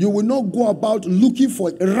 you will not go about looking for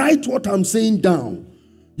it. Write what I'm saying down.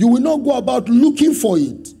 You will not go about looking for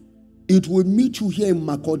it. It will meet you here in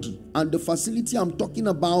Makurdi. And the facility I'm talking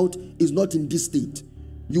about is not in this state.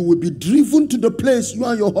 You will be driven to the place, you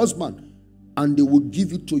and your husband, and they will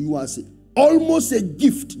give it to you as almost a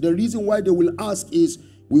gift. The reason why they will ask is,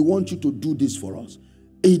 we want you to do this for us.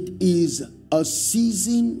 It is a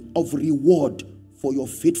season of reward for your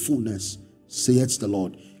faithfulness, saith the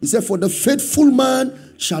Lord. He said, for the faithful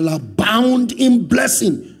man shall abound in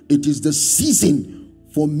blessing. It is the season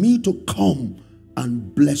for me to come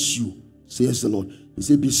and bless you, says the Lord. He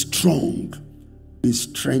said, be strong, be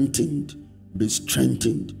strengthened, be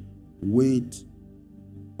strengthened. Wait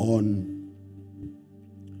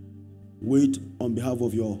on behalf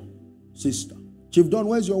of your sister. Chief Don,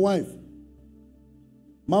 where's your wife?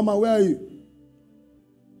 Mama, where are you?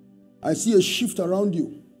 I see a shift around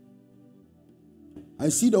you. I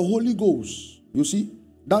see the Holy Ghost. You see?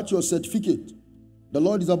 That's your certificate. The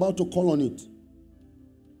Lord is about to call on it.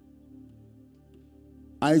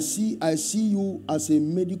 I see you as a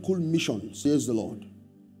medical mission, says the Lord.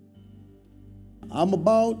 I'm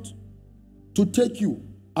about to take you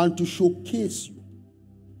and to showcase you.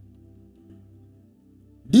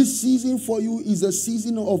 This season for you is a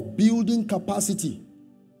season of building capacity.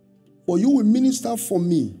 For you will minister for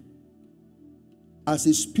me as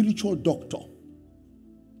a spiritual doctor.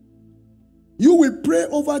 You will pray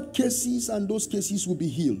over cases and those cases will be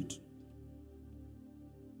healed.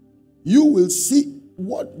 You will see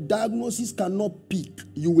what diagnosis cannot pick,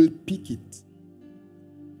 you will pick it.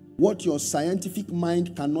 What your scientific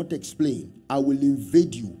mind cannot explain, I will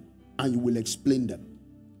invade you and you will explain them.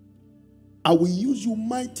 I will use you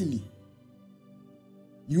mightily.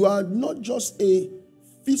 You are not just a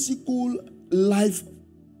physical life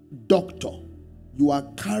doctor. You are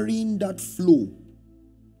carrying that flow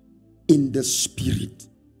in the spirit.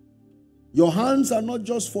 Your hands are not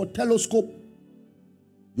just for telescope.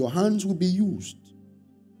 Your hands will be used.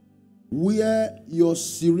 Where your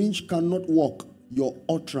syringe cannot walk, your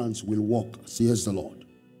utterance will walk, says the Lord.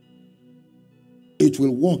 It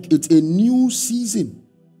will walk. It's a new season.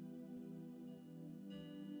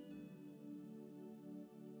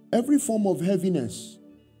 Every form of heaviness,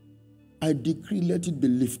 I decree, let it be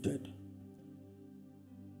lifted.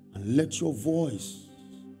 And let your voice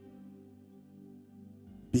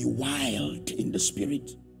be wild in the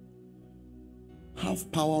spirit. Have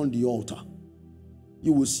power on the altar.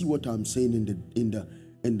 You will see what I'm saying in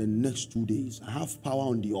the next 2 days. I have power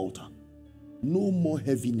on the altar. No more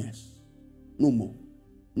heaviness. No more.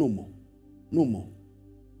 No more. No more.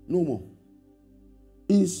 No more.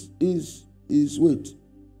 Wait.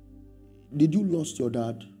 Did you lost your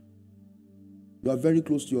dad? You are very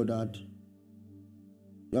close to your dad.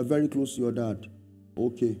 You are very close to your dad.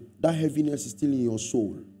 Okay. That heaviness is still in your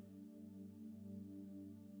soul.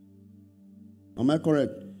 Am I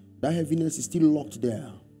correct? That heaviness is still locked there.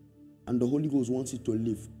 And the Holy Ghost wants it to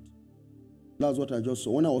lift. That's what I just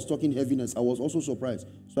saw. When I was talking heaviness, I was also surprised.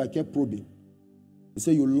 So I kept probing. He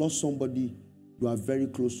said, you lost somebody. You are very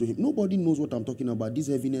close to him. Nobody knows what I'm talking about. This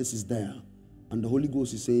heaviness is there. And the Holy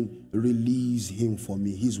Ghost is saying, release him for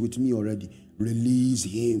me. He's with me already. Release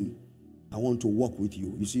him. I want to walk with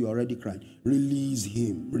you. You see, you're already crying. Release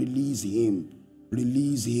him. Release him.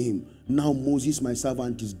 Release him. Now Moses, my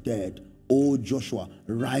servant, is dead. Oh, Joshua,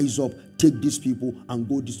 rise up. Take these people and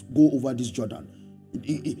go over this Jordan.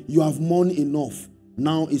 You have mourned enough.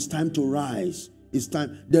 Now it's time to rise. It's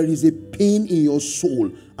time. There is a pain in your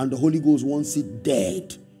soul, and the Holy Ghost wants it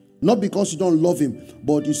dead. Not because you don't love him,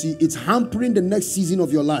 but you see, it's hampering the next season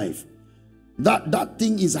of your life. That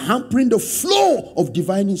thing is hampering the flow of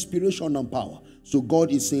divine inspiration and power. So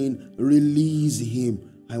God is saying, release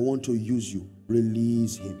him. I want to use you.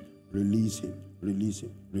 Release him. Release him. Release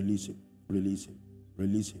him. Release him. Release him.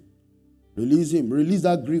 Release him. Release him. Release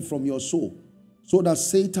that grief from your soul so that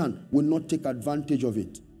Satan will not take advantage of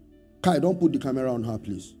it. Kai, don't put the camera on her,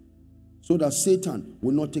 please. So that Satan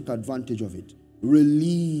will not take advantage of it.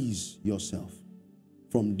 Release yourself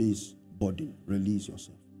from this burden. Release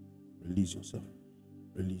yourself. Release yourself.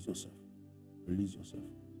 Release yourself. Release yourself.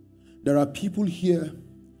 There are people here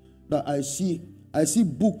that I see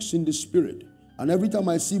books in the spirit. And every time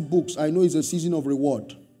I see books, I know it's a season of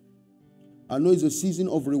reward. I know it's a season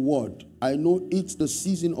of reward. I know it's the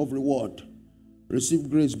season of reward. Receive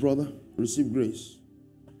grace, brother. Receive grace.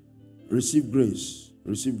 Receive grace.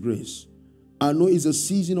 Receive grace. I know it's a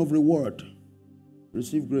season of reward.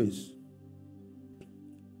 Receive grace.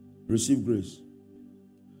 Receive grace.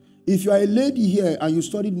 If you are a lady here and you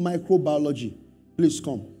studied microbiology, please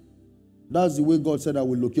come. That's the way God said I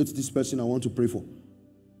will locate this person I want to pray for.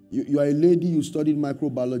 You are a lady, you studied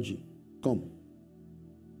microbiology. Come.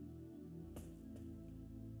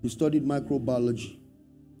 You studied microbiology.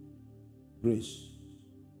 Grace.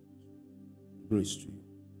 Grace to you.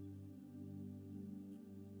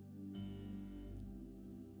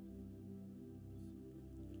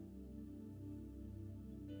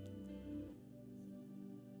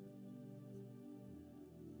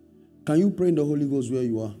 Can you pray in the Holy Ghost where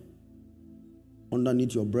you are?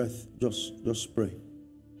 Underneath your breath, just pray.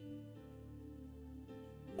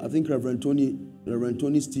 I think Reverend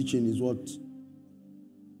Tony's teaching is what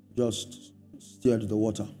just stirred the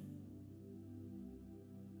water.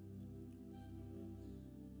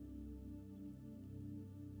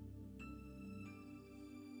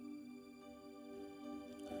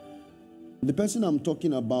 The person I'm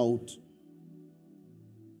talking about,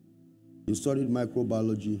 you studied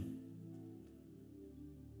microbiology,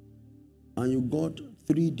 and you got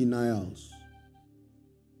 3 denials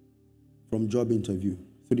from job interview.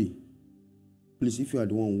 3. Please, if you are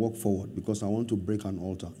the one, walk forward because I want to break an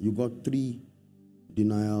altar. You got 3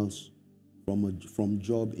 denials from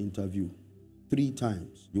job interview. 3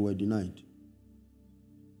 times you were denied.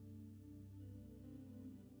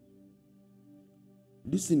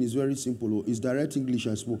 This thing is very simple. It's direct English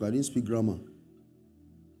I spoke. I didn't speak grammar.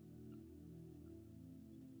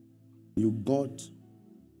 You got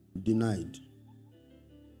denied.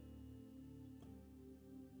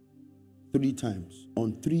 3 times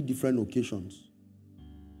on 3 different occasions.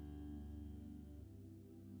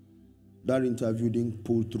 That interview didn't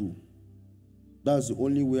pull through. That's the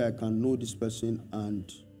only way I can know this person,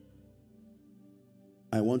 and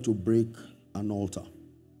I want to break an altar.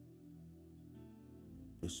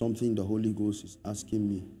 There's something the Holy Ghost is asking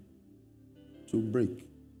me to break.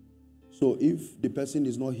 So if the person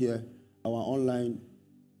is not here, our online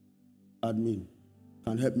admin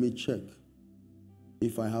can help me check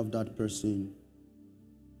if I have that person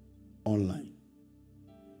online.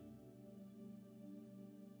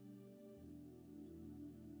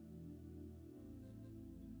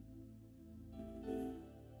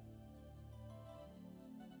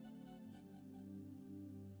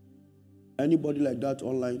 Anybody like that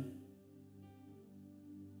online?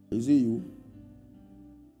 Is it you?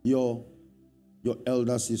 Your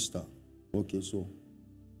elder sister. Okay, so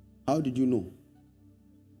how did you know?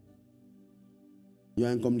 You are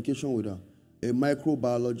in communication with her. A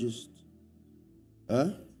microbiologist.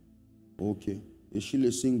 Okay. Is she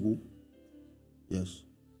a single? Yes.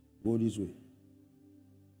 Go this way.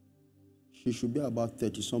 She should be about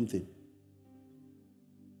 30 something.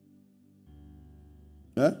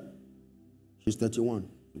 She's 31.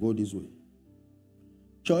 Go this way.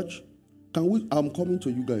 Church, I'm coming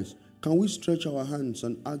to you guys. Can we stretch our hands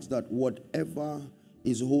and ask that whatever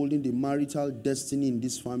is holding the marital destiny in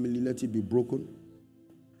this family, let it be broken?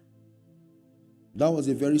 That was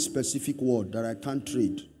a very specific word that I can't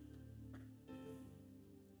trade.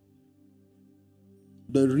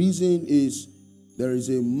 The reason is there is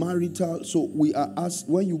a marital, so we are asked,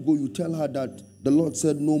 when you go, you tell her that the Lord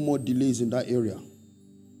said no more delays in that area.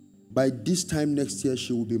 By this time next year,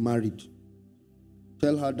 she will be married.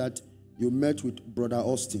 Tell her that you met with Brother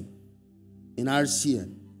Austin in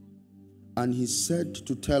RCN, and he said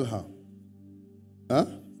to tell her,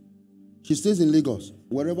 she stays in Lagos.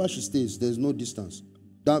 Wherever she stays, there's no distance.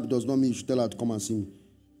 That does not mean you should tell her to come and see me.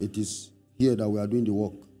 It is here that we are doing the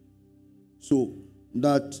work. So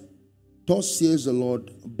that, thus says the Lord,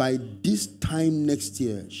 by this time next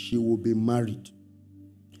year, she will be married.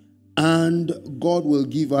 And God will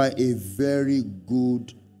give her a very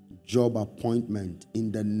good job appointment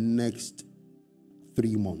in the next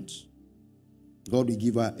 3 months. God will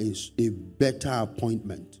give her a better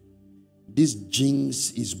appointment. This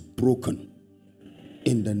jinx is broken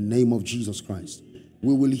in the name of Jesus Christ.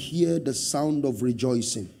 We will hear the sound of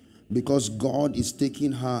rejoicing because God is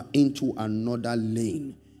taking her into another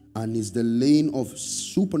lane, and is the lane of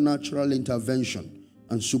supernatural intervention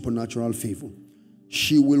and supernatural favor.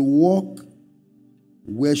 She will walk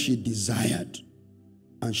where she desired,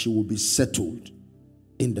 and she will be settled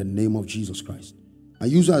in the name of Jesus Christ. I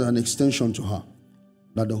use that as an extension to her,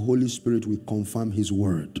 that the Holy Spirit will confirm his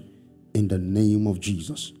word in the name of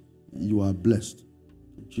Jesus. You are blessed.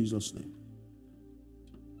 In Jesus' name.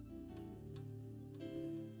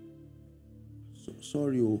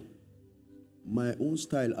 Sorry, my own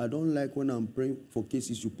style, I don't like when I'm praying for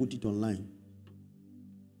cases, you put it online.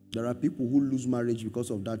 There are people who lose marriage because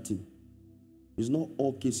of that thing. It's not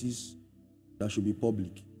all cases that should be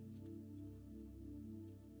public.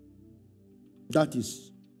 That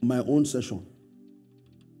is my own session.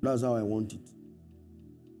 That's how I want it.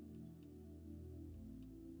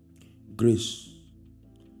 Grace.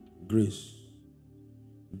 Grace.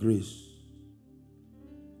 Grace.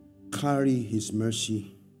 Carry his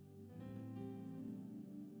mercy.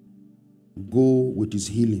 Go with his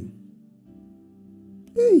healing.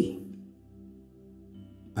 Hey.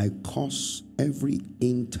 I curse every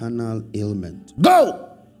internal ailment.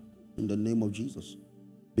 Go! In the name of Jesus.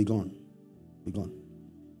 Be gone. Be gone.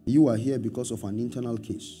 You are here because of an internal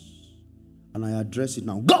case. And I address it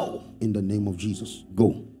now. Go! In the name of Jesus.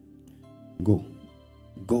 Go. Go.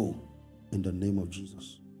 Go. In the name of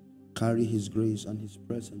Jesus. Carry his grace and his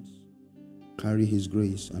presence. Carry his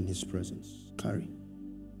grace and his presence. Carry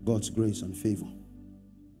God's grace and favor.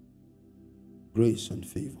 Grace and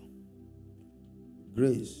favor.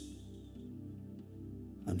 Grace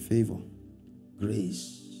and favor.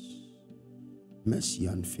 Grace. Mercy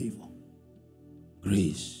and favor.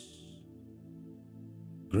 Grace.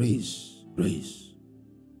 Grace. Grace.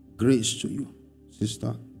 Grace to you,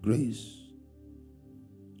 sister. Grace.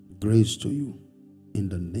 Grace to you. In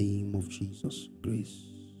the name of Jesus. Grace.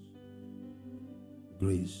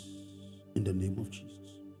 Grace. In the name of Jesus.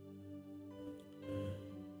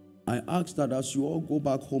 I ask that as you all go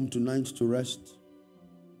back home tonight to rest,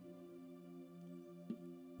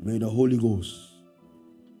 may the Holy Ghost,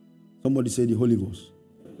 somebody say the Holy Ghost,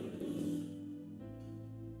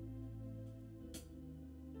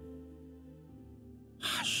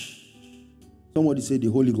 hush. Somebody say the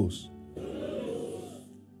Holy Ghost.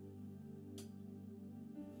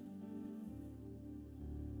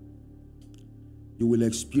 you will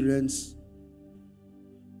experience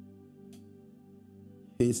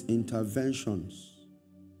His interventions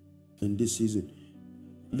in this season.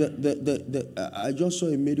 I just saw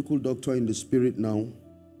a medical doctor in the spirit now.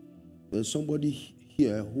 There's somebody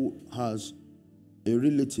here who has a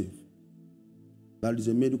relative that is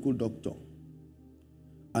a medical doctor,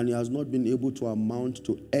 and he has not been able to amount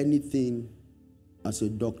to anything as a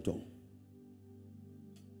doctor.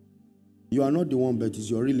 You are not the one, but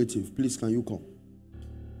it's your relative. Please, can you come?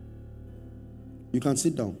 You can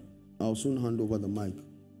sit down. I'll soon hand over the mic.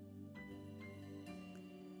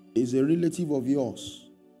 He's a relative of yours.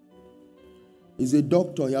 He's a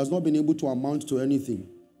doctor. He has not been able to amount to anything.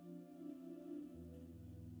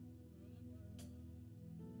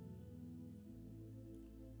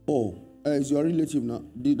 Oh, he's your relative now.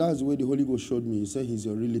 That's the way the Holy Ghost showed me. He said he's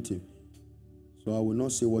your relative. So I will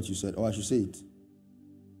not say what you said. Or I should say it.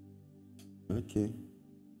 Okay.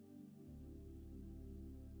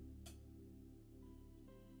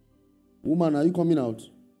 Woman, are you coming out?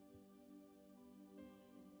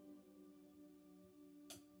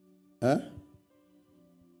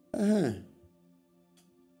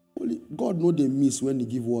 God know they miss when they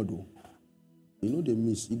give word. Oh. You know they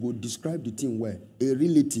miss. He go describe the thing well. A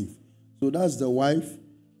relative. So that's the wife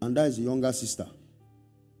and that is the younger sister.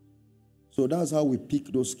 So that's how we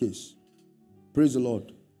pick those cases. Praise the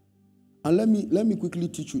Lord. And let me quickly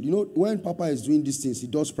teach you. You know, when Papa is doing these things, he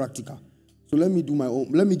does practical. So let me do my own.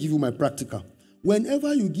 Let me give you my practical.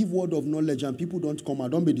 Whenever you give word of knowledge and people don't come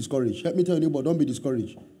out, don't be discouraged. Let me tell you, neighbor, don't be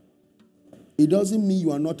discouraged. It doesn't mean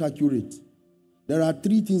you are not accurate. There are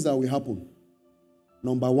 3 things that will happen.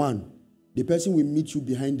 Number 1, the person will meet you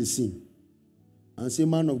behind the scene and say,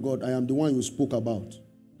 man of God, I am the one you spoke about.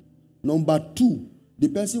 Number 2, the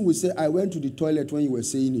person will say, I went to the toilet when you were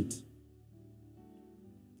saying it.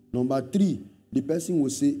 Number 3, the person will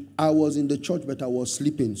say, I was in the church but I was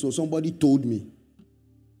sleeping, so somebody told me.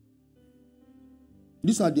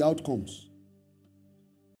 These are the outcomes.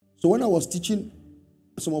 So when I was teaching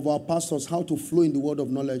some of our pastors how to flow in the word of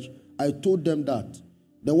knowledge, I told them that.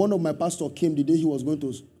 Then one of my pastors came the day he was going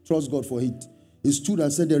to trust God for it. He stood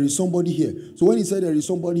and said, there is somebody here. So when he said there is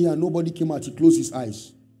somebody here, nobody came out, he closed his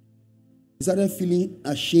eyes. He started feeling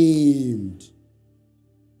ashamed.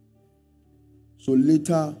 So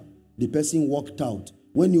later, the person walked out.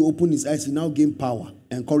 When he opened his eyes, he now gained power,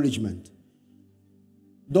 encouragement.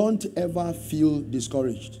 Don't ever feel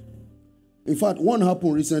discouraged. In fact, one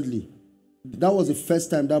happened recently. That was the first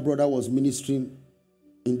time that brother was ministering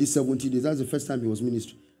in these 70 days. That's the first time he was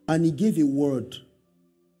ministering. And he gave a word.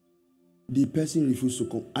 The person refused to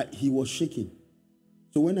come. He was shaking.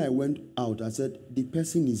 So when I went out, I said, the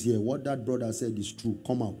person is here. What that brother said is true.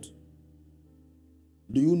 Come out.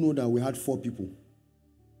 Do you know that we had 4 people?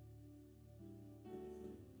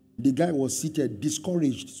 The guy was seated,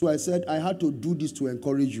 discouraged. So I said, I had to do this to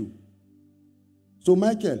encourage you. So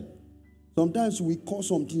Michael, sometimes we call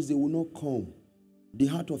some things, they will not come. The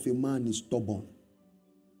heart of a man is stubborn.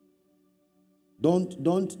 Don't.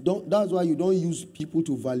 That's why you don't use people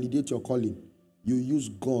to validate your calling. You use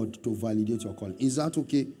God to validate your calling. Is that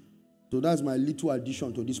okay? So that's my little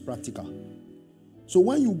addition to this practical. So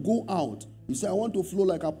when you go out, you say, I want to flow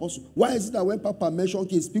like apostle. Why is it that when Papa mentions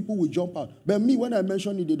case, people will jump out? But me, when I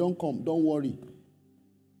mention it, they don't come. Don't worry.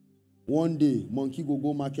 One day, monkey go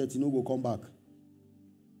market, go come back.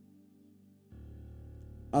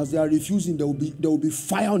 As they are refusing, there will be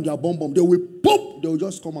fire on their bomb. They will pop. They will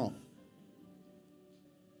just come out.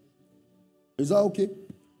 Is that okay?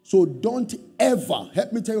 So don't ever,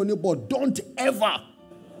 help me tell your neighbor, don't ever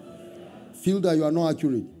feel that you are not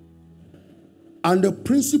accurate. And the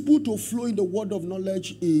principle to flow in the word of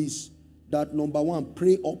knowledge is that, number 1,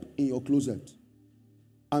 pray up in your closet.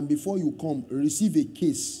 And before you come, receive a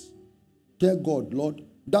case. Tell God, Lord,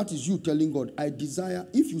 that is you telling God, I desire,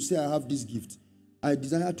 if you say I have this gift, I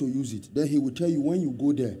desire to use it. Then he will tell you when you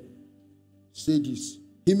go there, say this.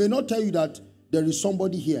 He may not tell you that there is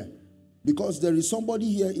somebody here. Because there is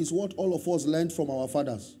somebody here is what all of us learned from our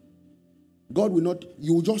fathers. God will not,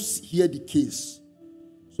 you will just hear the case.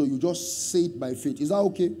 So you just say it by faith. Is that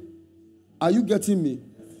okay? Are you getting me?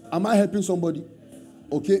 Am I helping somebody?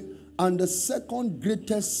 Okay. And the second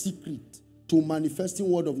greatest secret to manifesting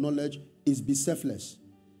word of knowledge is be selfless.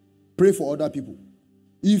 Pray for other people.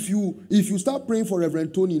 If you start praying for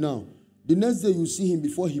Reverend Tony now, the next day you see him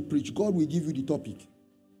before he preach, God will give you the topic.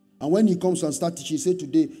 And when he comes and starts teaching, say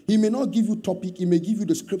today, he may not give you topic, he may give you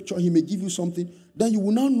the scripture, he may give you something. Then you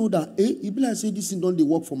will now know that, if I say this thing, don't they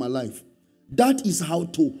work for my life? That is how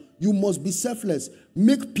to. You must be selfless.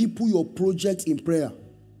 Make people your project in prayer.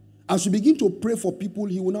 As you begin to pray for people,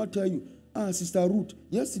 he will now tell you, Sister Ruth,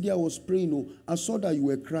 yesterday I was praying. Oh, I saw that you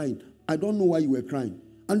were crying. I don't know why you were crying.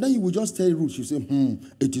 And then you will just tell Ruth, you say,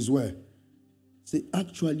 it is well. Say,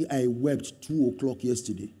 actually, I wept 2 o'clock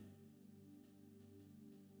yesterday.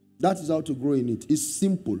 That is how to grow in it. It's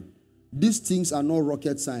simple. These things are not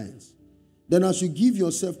rocket science. Then as you give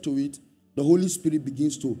yourself to it, the Holy Spirit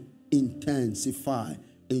begins to intensify.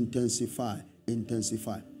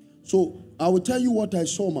 So I will tell you what I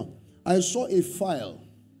saw, ma. I saw a file.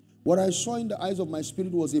 What I saw in the eyes of my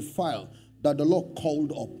spirit was a file that the Lord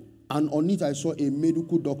called up. And on it I saw a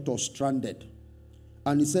medical doctor stranded.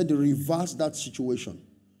 And he said, reverse that situation.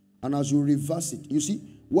 And as you reverse it, you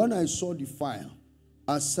see, when I saw the file,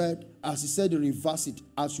 as he said, reverse it.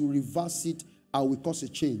 As you reverse it, I will cause a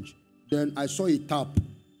change. Then I saw a tap.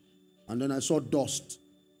 And then I saw dust.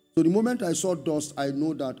 So the moment I saw dust, I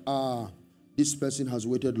know that, this person has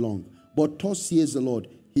waited long. But thus says the Lord,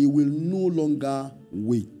 he will no longer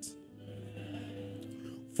wait.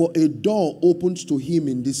 For a door opens to him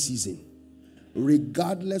in this season,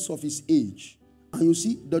 regardless of his age. And you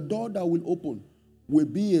see, the door that will open will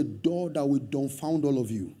be a door that will dumbfound all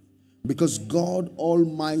of you. Because God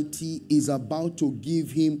Almighty is about to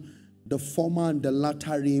give him the former and the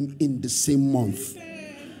latter rain in the same month.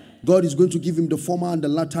 God is going to give him the former and the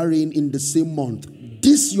latter rain in the same month.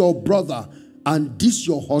 This your brother and this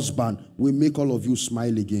your husband will make all of you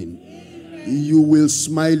smile again. You will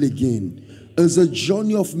smile again. It's a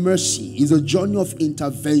journey of mercy. It's a journey of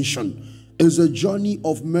intervention. It's a journey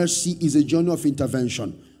of mercy. It's a journey of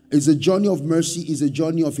intervention. It's a journey of mercy. It's a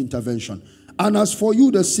journey of intervention. And as for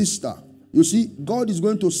you, the sister, you see, God is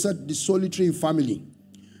going to set the solitary family.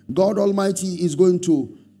 God Almighty is going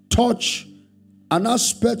to touch an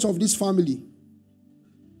aspect of this family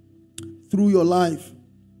through your life.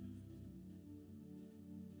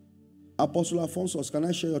 Apostle Alphonsus, can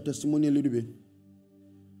I share your testimony a little bit?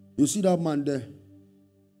 You see that man there?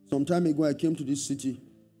 Some time ago, I came to this city.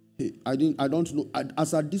 I don't know.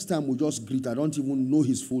 As at this time, we just greet. I don't even know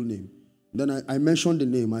his full name. Then I mentioned the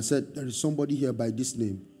name. I said, there is somebody here by this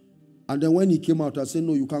name. And then when he came out, I said,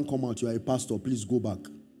 no, you can't come out. You are a pastor. Please go back.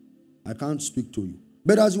 I can't speak to you.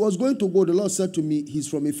 But as he was going to go, the Lord said to me, he's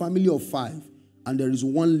from a family of 5. And there is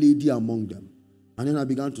one lady among them. And then I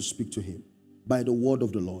began to speak to him by the word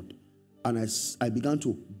of the Lord. And I began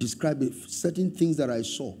to describe certain things that I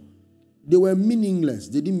saw. They were meaningless.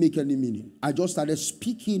 They didn't make any meaning. I just started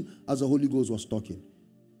speaking as the Holy Ghost was talking.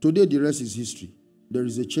 Today, the rest is history. There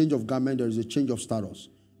is a change of garment. There is a change of status.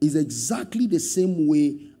 It's exactly the same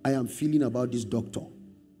way I am feeling about this doctor.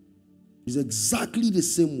 It's exactly the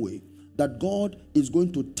same way that God is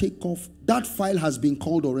going to take off. That file has been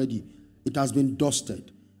called already. It has been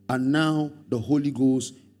dusted. And now the Holy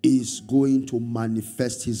Ghost is going to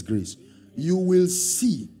manifest his grace. You will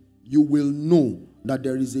see, you will know that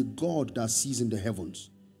there is a God that sees in the heavens.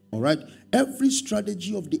 All right? Every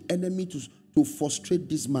strategy of the enemy to frustrate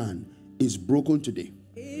this man is broken today.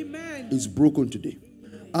 Amen. Is broken today.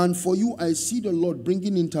 And for you, I see the Lord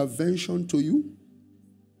bringing intervention to you.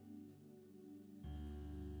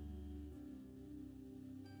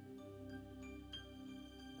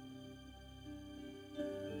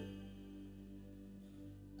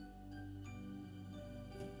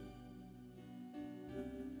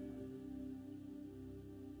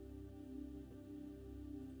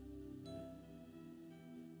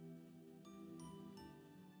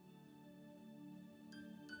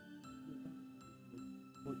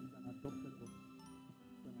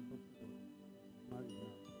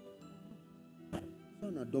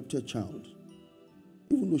 An adopted child,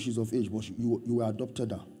 even though she's of age, but you were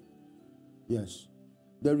adopted her. Yes,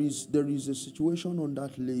 there is a situation on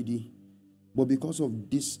that lady, but because of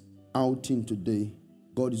this outing today,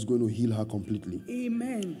 God is going to heal her completely.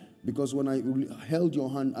 Amen. Because when I held your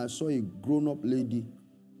hand, I saw a grown-up lady,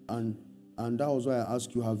 and that was why I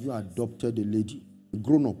asked you, have you adopted a lady, a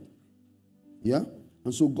grown-up? Yeah.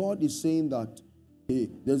 And so God is saying that, hey,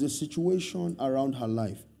 there's a situation around her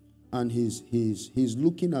life. And he's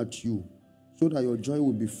looking at you so that your joy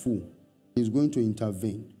will be full. He's going to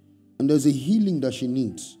intervene. And there's a healing that she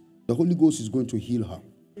needs. The Holy Ghost is going to heal her.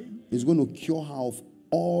 He's going to cure her of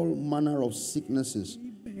all manner of sicknesses.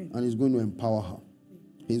 And he's going to empower her.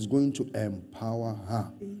 He's going to empower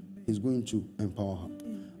her. He's going to empower her.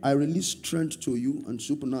 I release strength to you and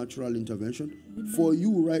supernatural intervention. For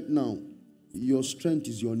you right now, your strength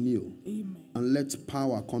is your nail. And let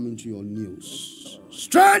power come into your nails.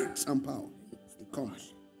 Strength and power. It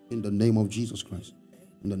comes in the name of Jesus Christ.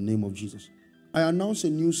 In the name of Jesus. I announce a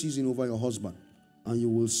new season over your husband, and you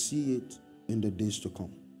will see it in the days to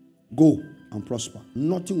come. Go and prosper.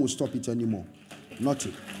 Nothing will stop it anymore.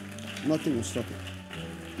 Nothing. Nothing will stop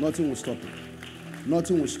it. Nothing will stop it.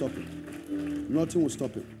 Nothing will stop it. Nothing will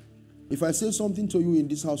stop it. If I say something to you in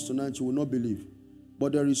this house tonight, you will not believe.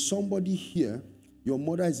 But there is somebody here, your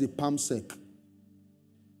mother is a palm sec.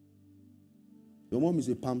 Your mom is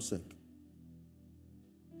a palm sec.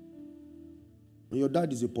 And your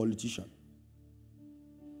dad is a politician.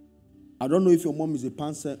 I don't know if your mom is a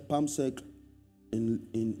palm sec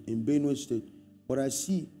in Benue State, but I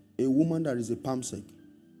see a woman that is a palm sec.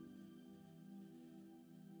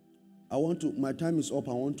 My time is up,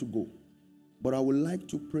 I want to go. But I would like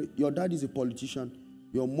to pray. Your dad is a politician.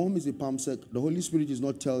 Your mom is a palm sec. The Holy Spirit is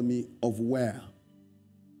not telling me of where.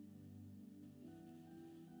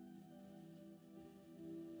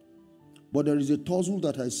 But there is a tussle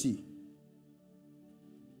that I see.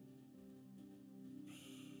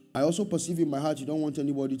 I also perceive in my heart you don't want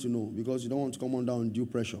anybody to know because you don't want to come under undue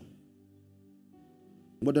pressure.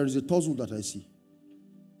 But there is a tussle that I see.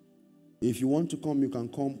 If you want to come, you can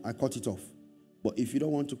come. I cut it off. But if you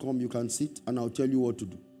don't want to come, you can sit and I'll tell you what to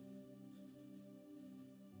do.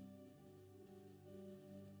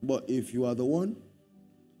 But if you are the one,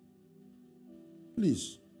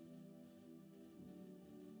 please,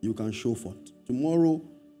 you can show forth. Tomorrow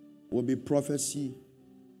will be prophecy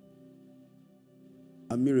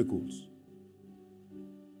and miracles.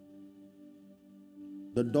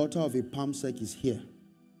 The daughter of a palm sec is here.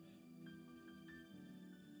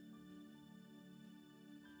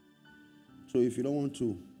 So if you don't want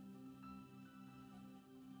to,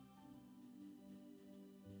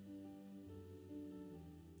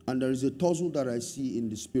 and there is a tussle that I see in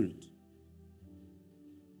the spirit.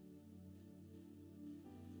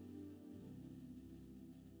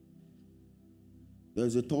 There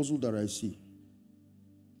is a tussle that I see.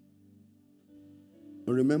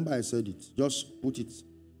 But remember I said it. Just put it.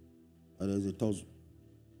 And there is a tussle.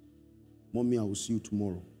 Mommy, I will see you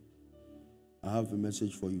tomorrow. I have a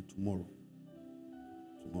message for you tomorrow.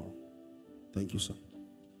 Tomorrow. Thank you, sir.